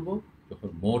কখন বলবো? যখন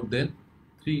মোর দেন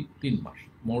 3 মাস,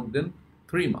 মোর দেন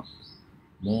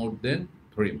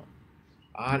 3 মান্থ।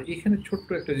 আর এখানে ছোট্ট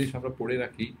একটা জিনিস আমরা পড়ে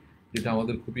রাখি যেটা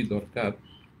আমাদের খুবই দরকার।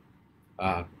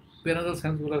 আর প্যারানাজাল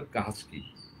সাইনাসগুলোর কাজ কি?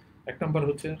 1 নম্বর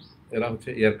হচ্ছে এরা হচ্ছে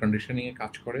এয়ার কন্ডিশনিংয়ে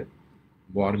কাজ করে,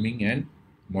 ওয়ার্মিং অ্যান্ড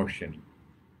ময়েশ্চারিং।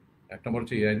 1 নম্বর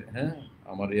হচ্ছে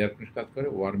আমার এয়ার কন্ডিশন কাজ করে,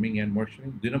 ওয়ার্মিং অ্যান্ড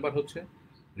ময়েশ্চারিং। 2 নম্বর হচ্ছে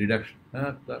reduction,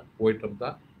 the weight of the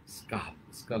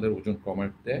স্কালের ওজন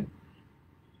কমায় দেয়।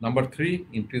 Number 3,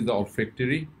 increase the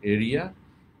olfactory area,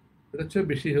 এটা হচ্ছে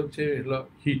বেশি হচ্ছে এগুলো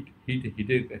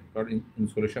হিটে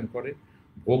ইনসুলেশন করে।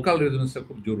 ভোকাল রেজোনেন্সটা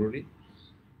খুব জরুরি,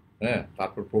 হ্যাঁ।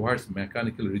 তারপর provides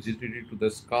mechanical rigidity to the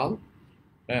skull,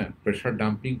 হ্যাঁ। প্রেশার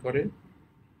ডাম্পিং করে,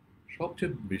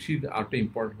 সবচেয়ে বেশি আরেকটা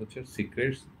ইম্পর্টেন্ট হচ্ছে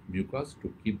secrets mucus to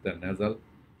keep the nasal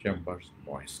chambers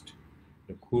moist,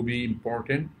 খুবই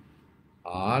ইম্পর্টেন্ট।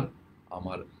 আর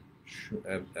আমার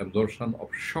absorption of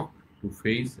shock to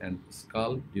face and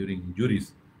skull during injuries,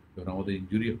 যখন আমাদের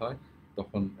ইঞ্জুরি হয়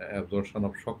তখন অ্যাবজর্পশন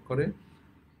অফ শক করে।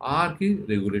 আর কি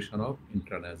রেগুলেশন অফ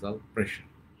ইন্টারন্যাজাল প্রেশার।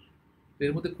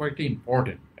 এর মধ্যে কয়েকটা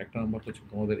ইম্পর্টেন্ট, এক নম্বর হচ্ছে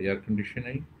তোমাদের এয়ার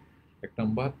কন্ডিশনিং, এক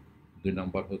নম্বর, 2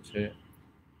 নম্বর হচ্ছে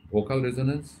ভোকাল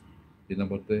রেজোনেন্স, 3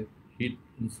 নম্বরতে হিট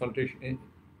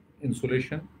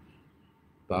ইনসুলেশন,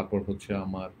 তারপর হচ্ছে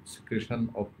আমার secretion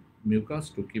of mucus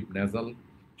to keep nasal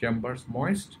chambers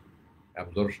moist,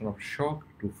 absorption of shock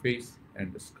to face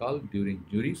and skull during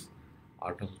injuries,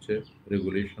 আরটা হচ্ছে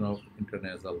regulation of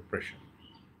ইন্টারন্যাজাল pressure.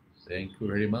 Thank you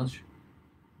very much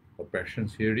for passions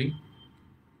hearing.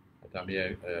 এটা আমি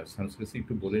সানস্ক্রিপ্ট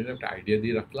একটু বলে নিলাম, একটা আইডিয়া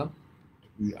দিয়ে রাখলাম।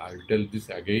 I will tell this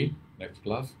again next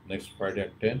class, next Friday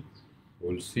at 10.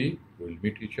 We'll see, we'll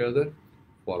meet each other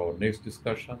for our next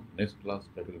discussion, next class,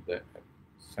 that will be the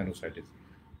sinusitis.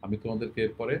 আমি তোমাদেরকে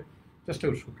এরপরে চেষ্টা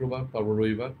করি শুক্রবার, তারপর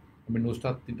রবিবার আমি নোটসটা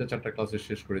 3-4টা ক্লাসে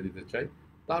শেষ করে দিতে চাই।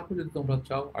 তারপর যদি তোমরা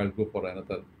চাও, I will go for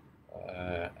another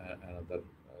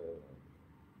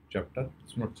chapter.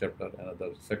 It's not chapter, another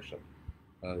section,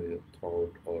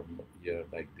 thought or year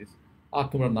like this. আর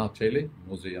তোমরা না চাইলে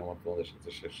মজেই আমার তোমাদের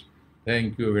সাথে শেষ।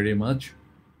 Thank you very much.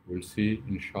 We'll see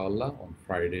inshallah on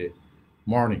Friday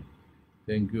morning.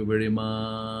 Thank you very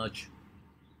much.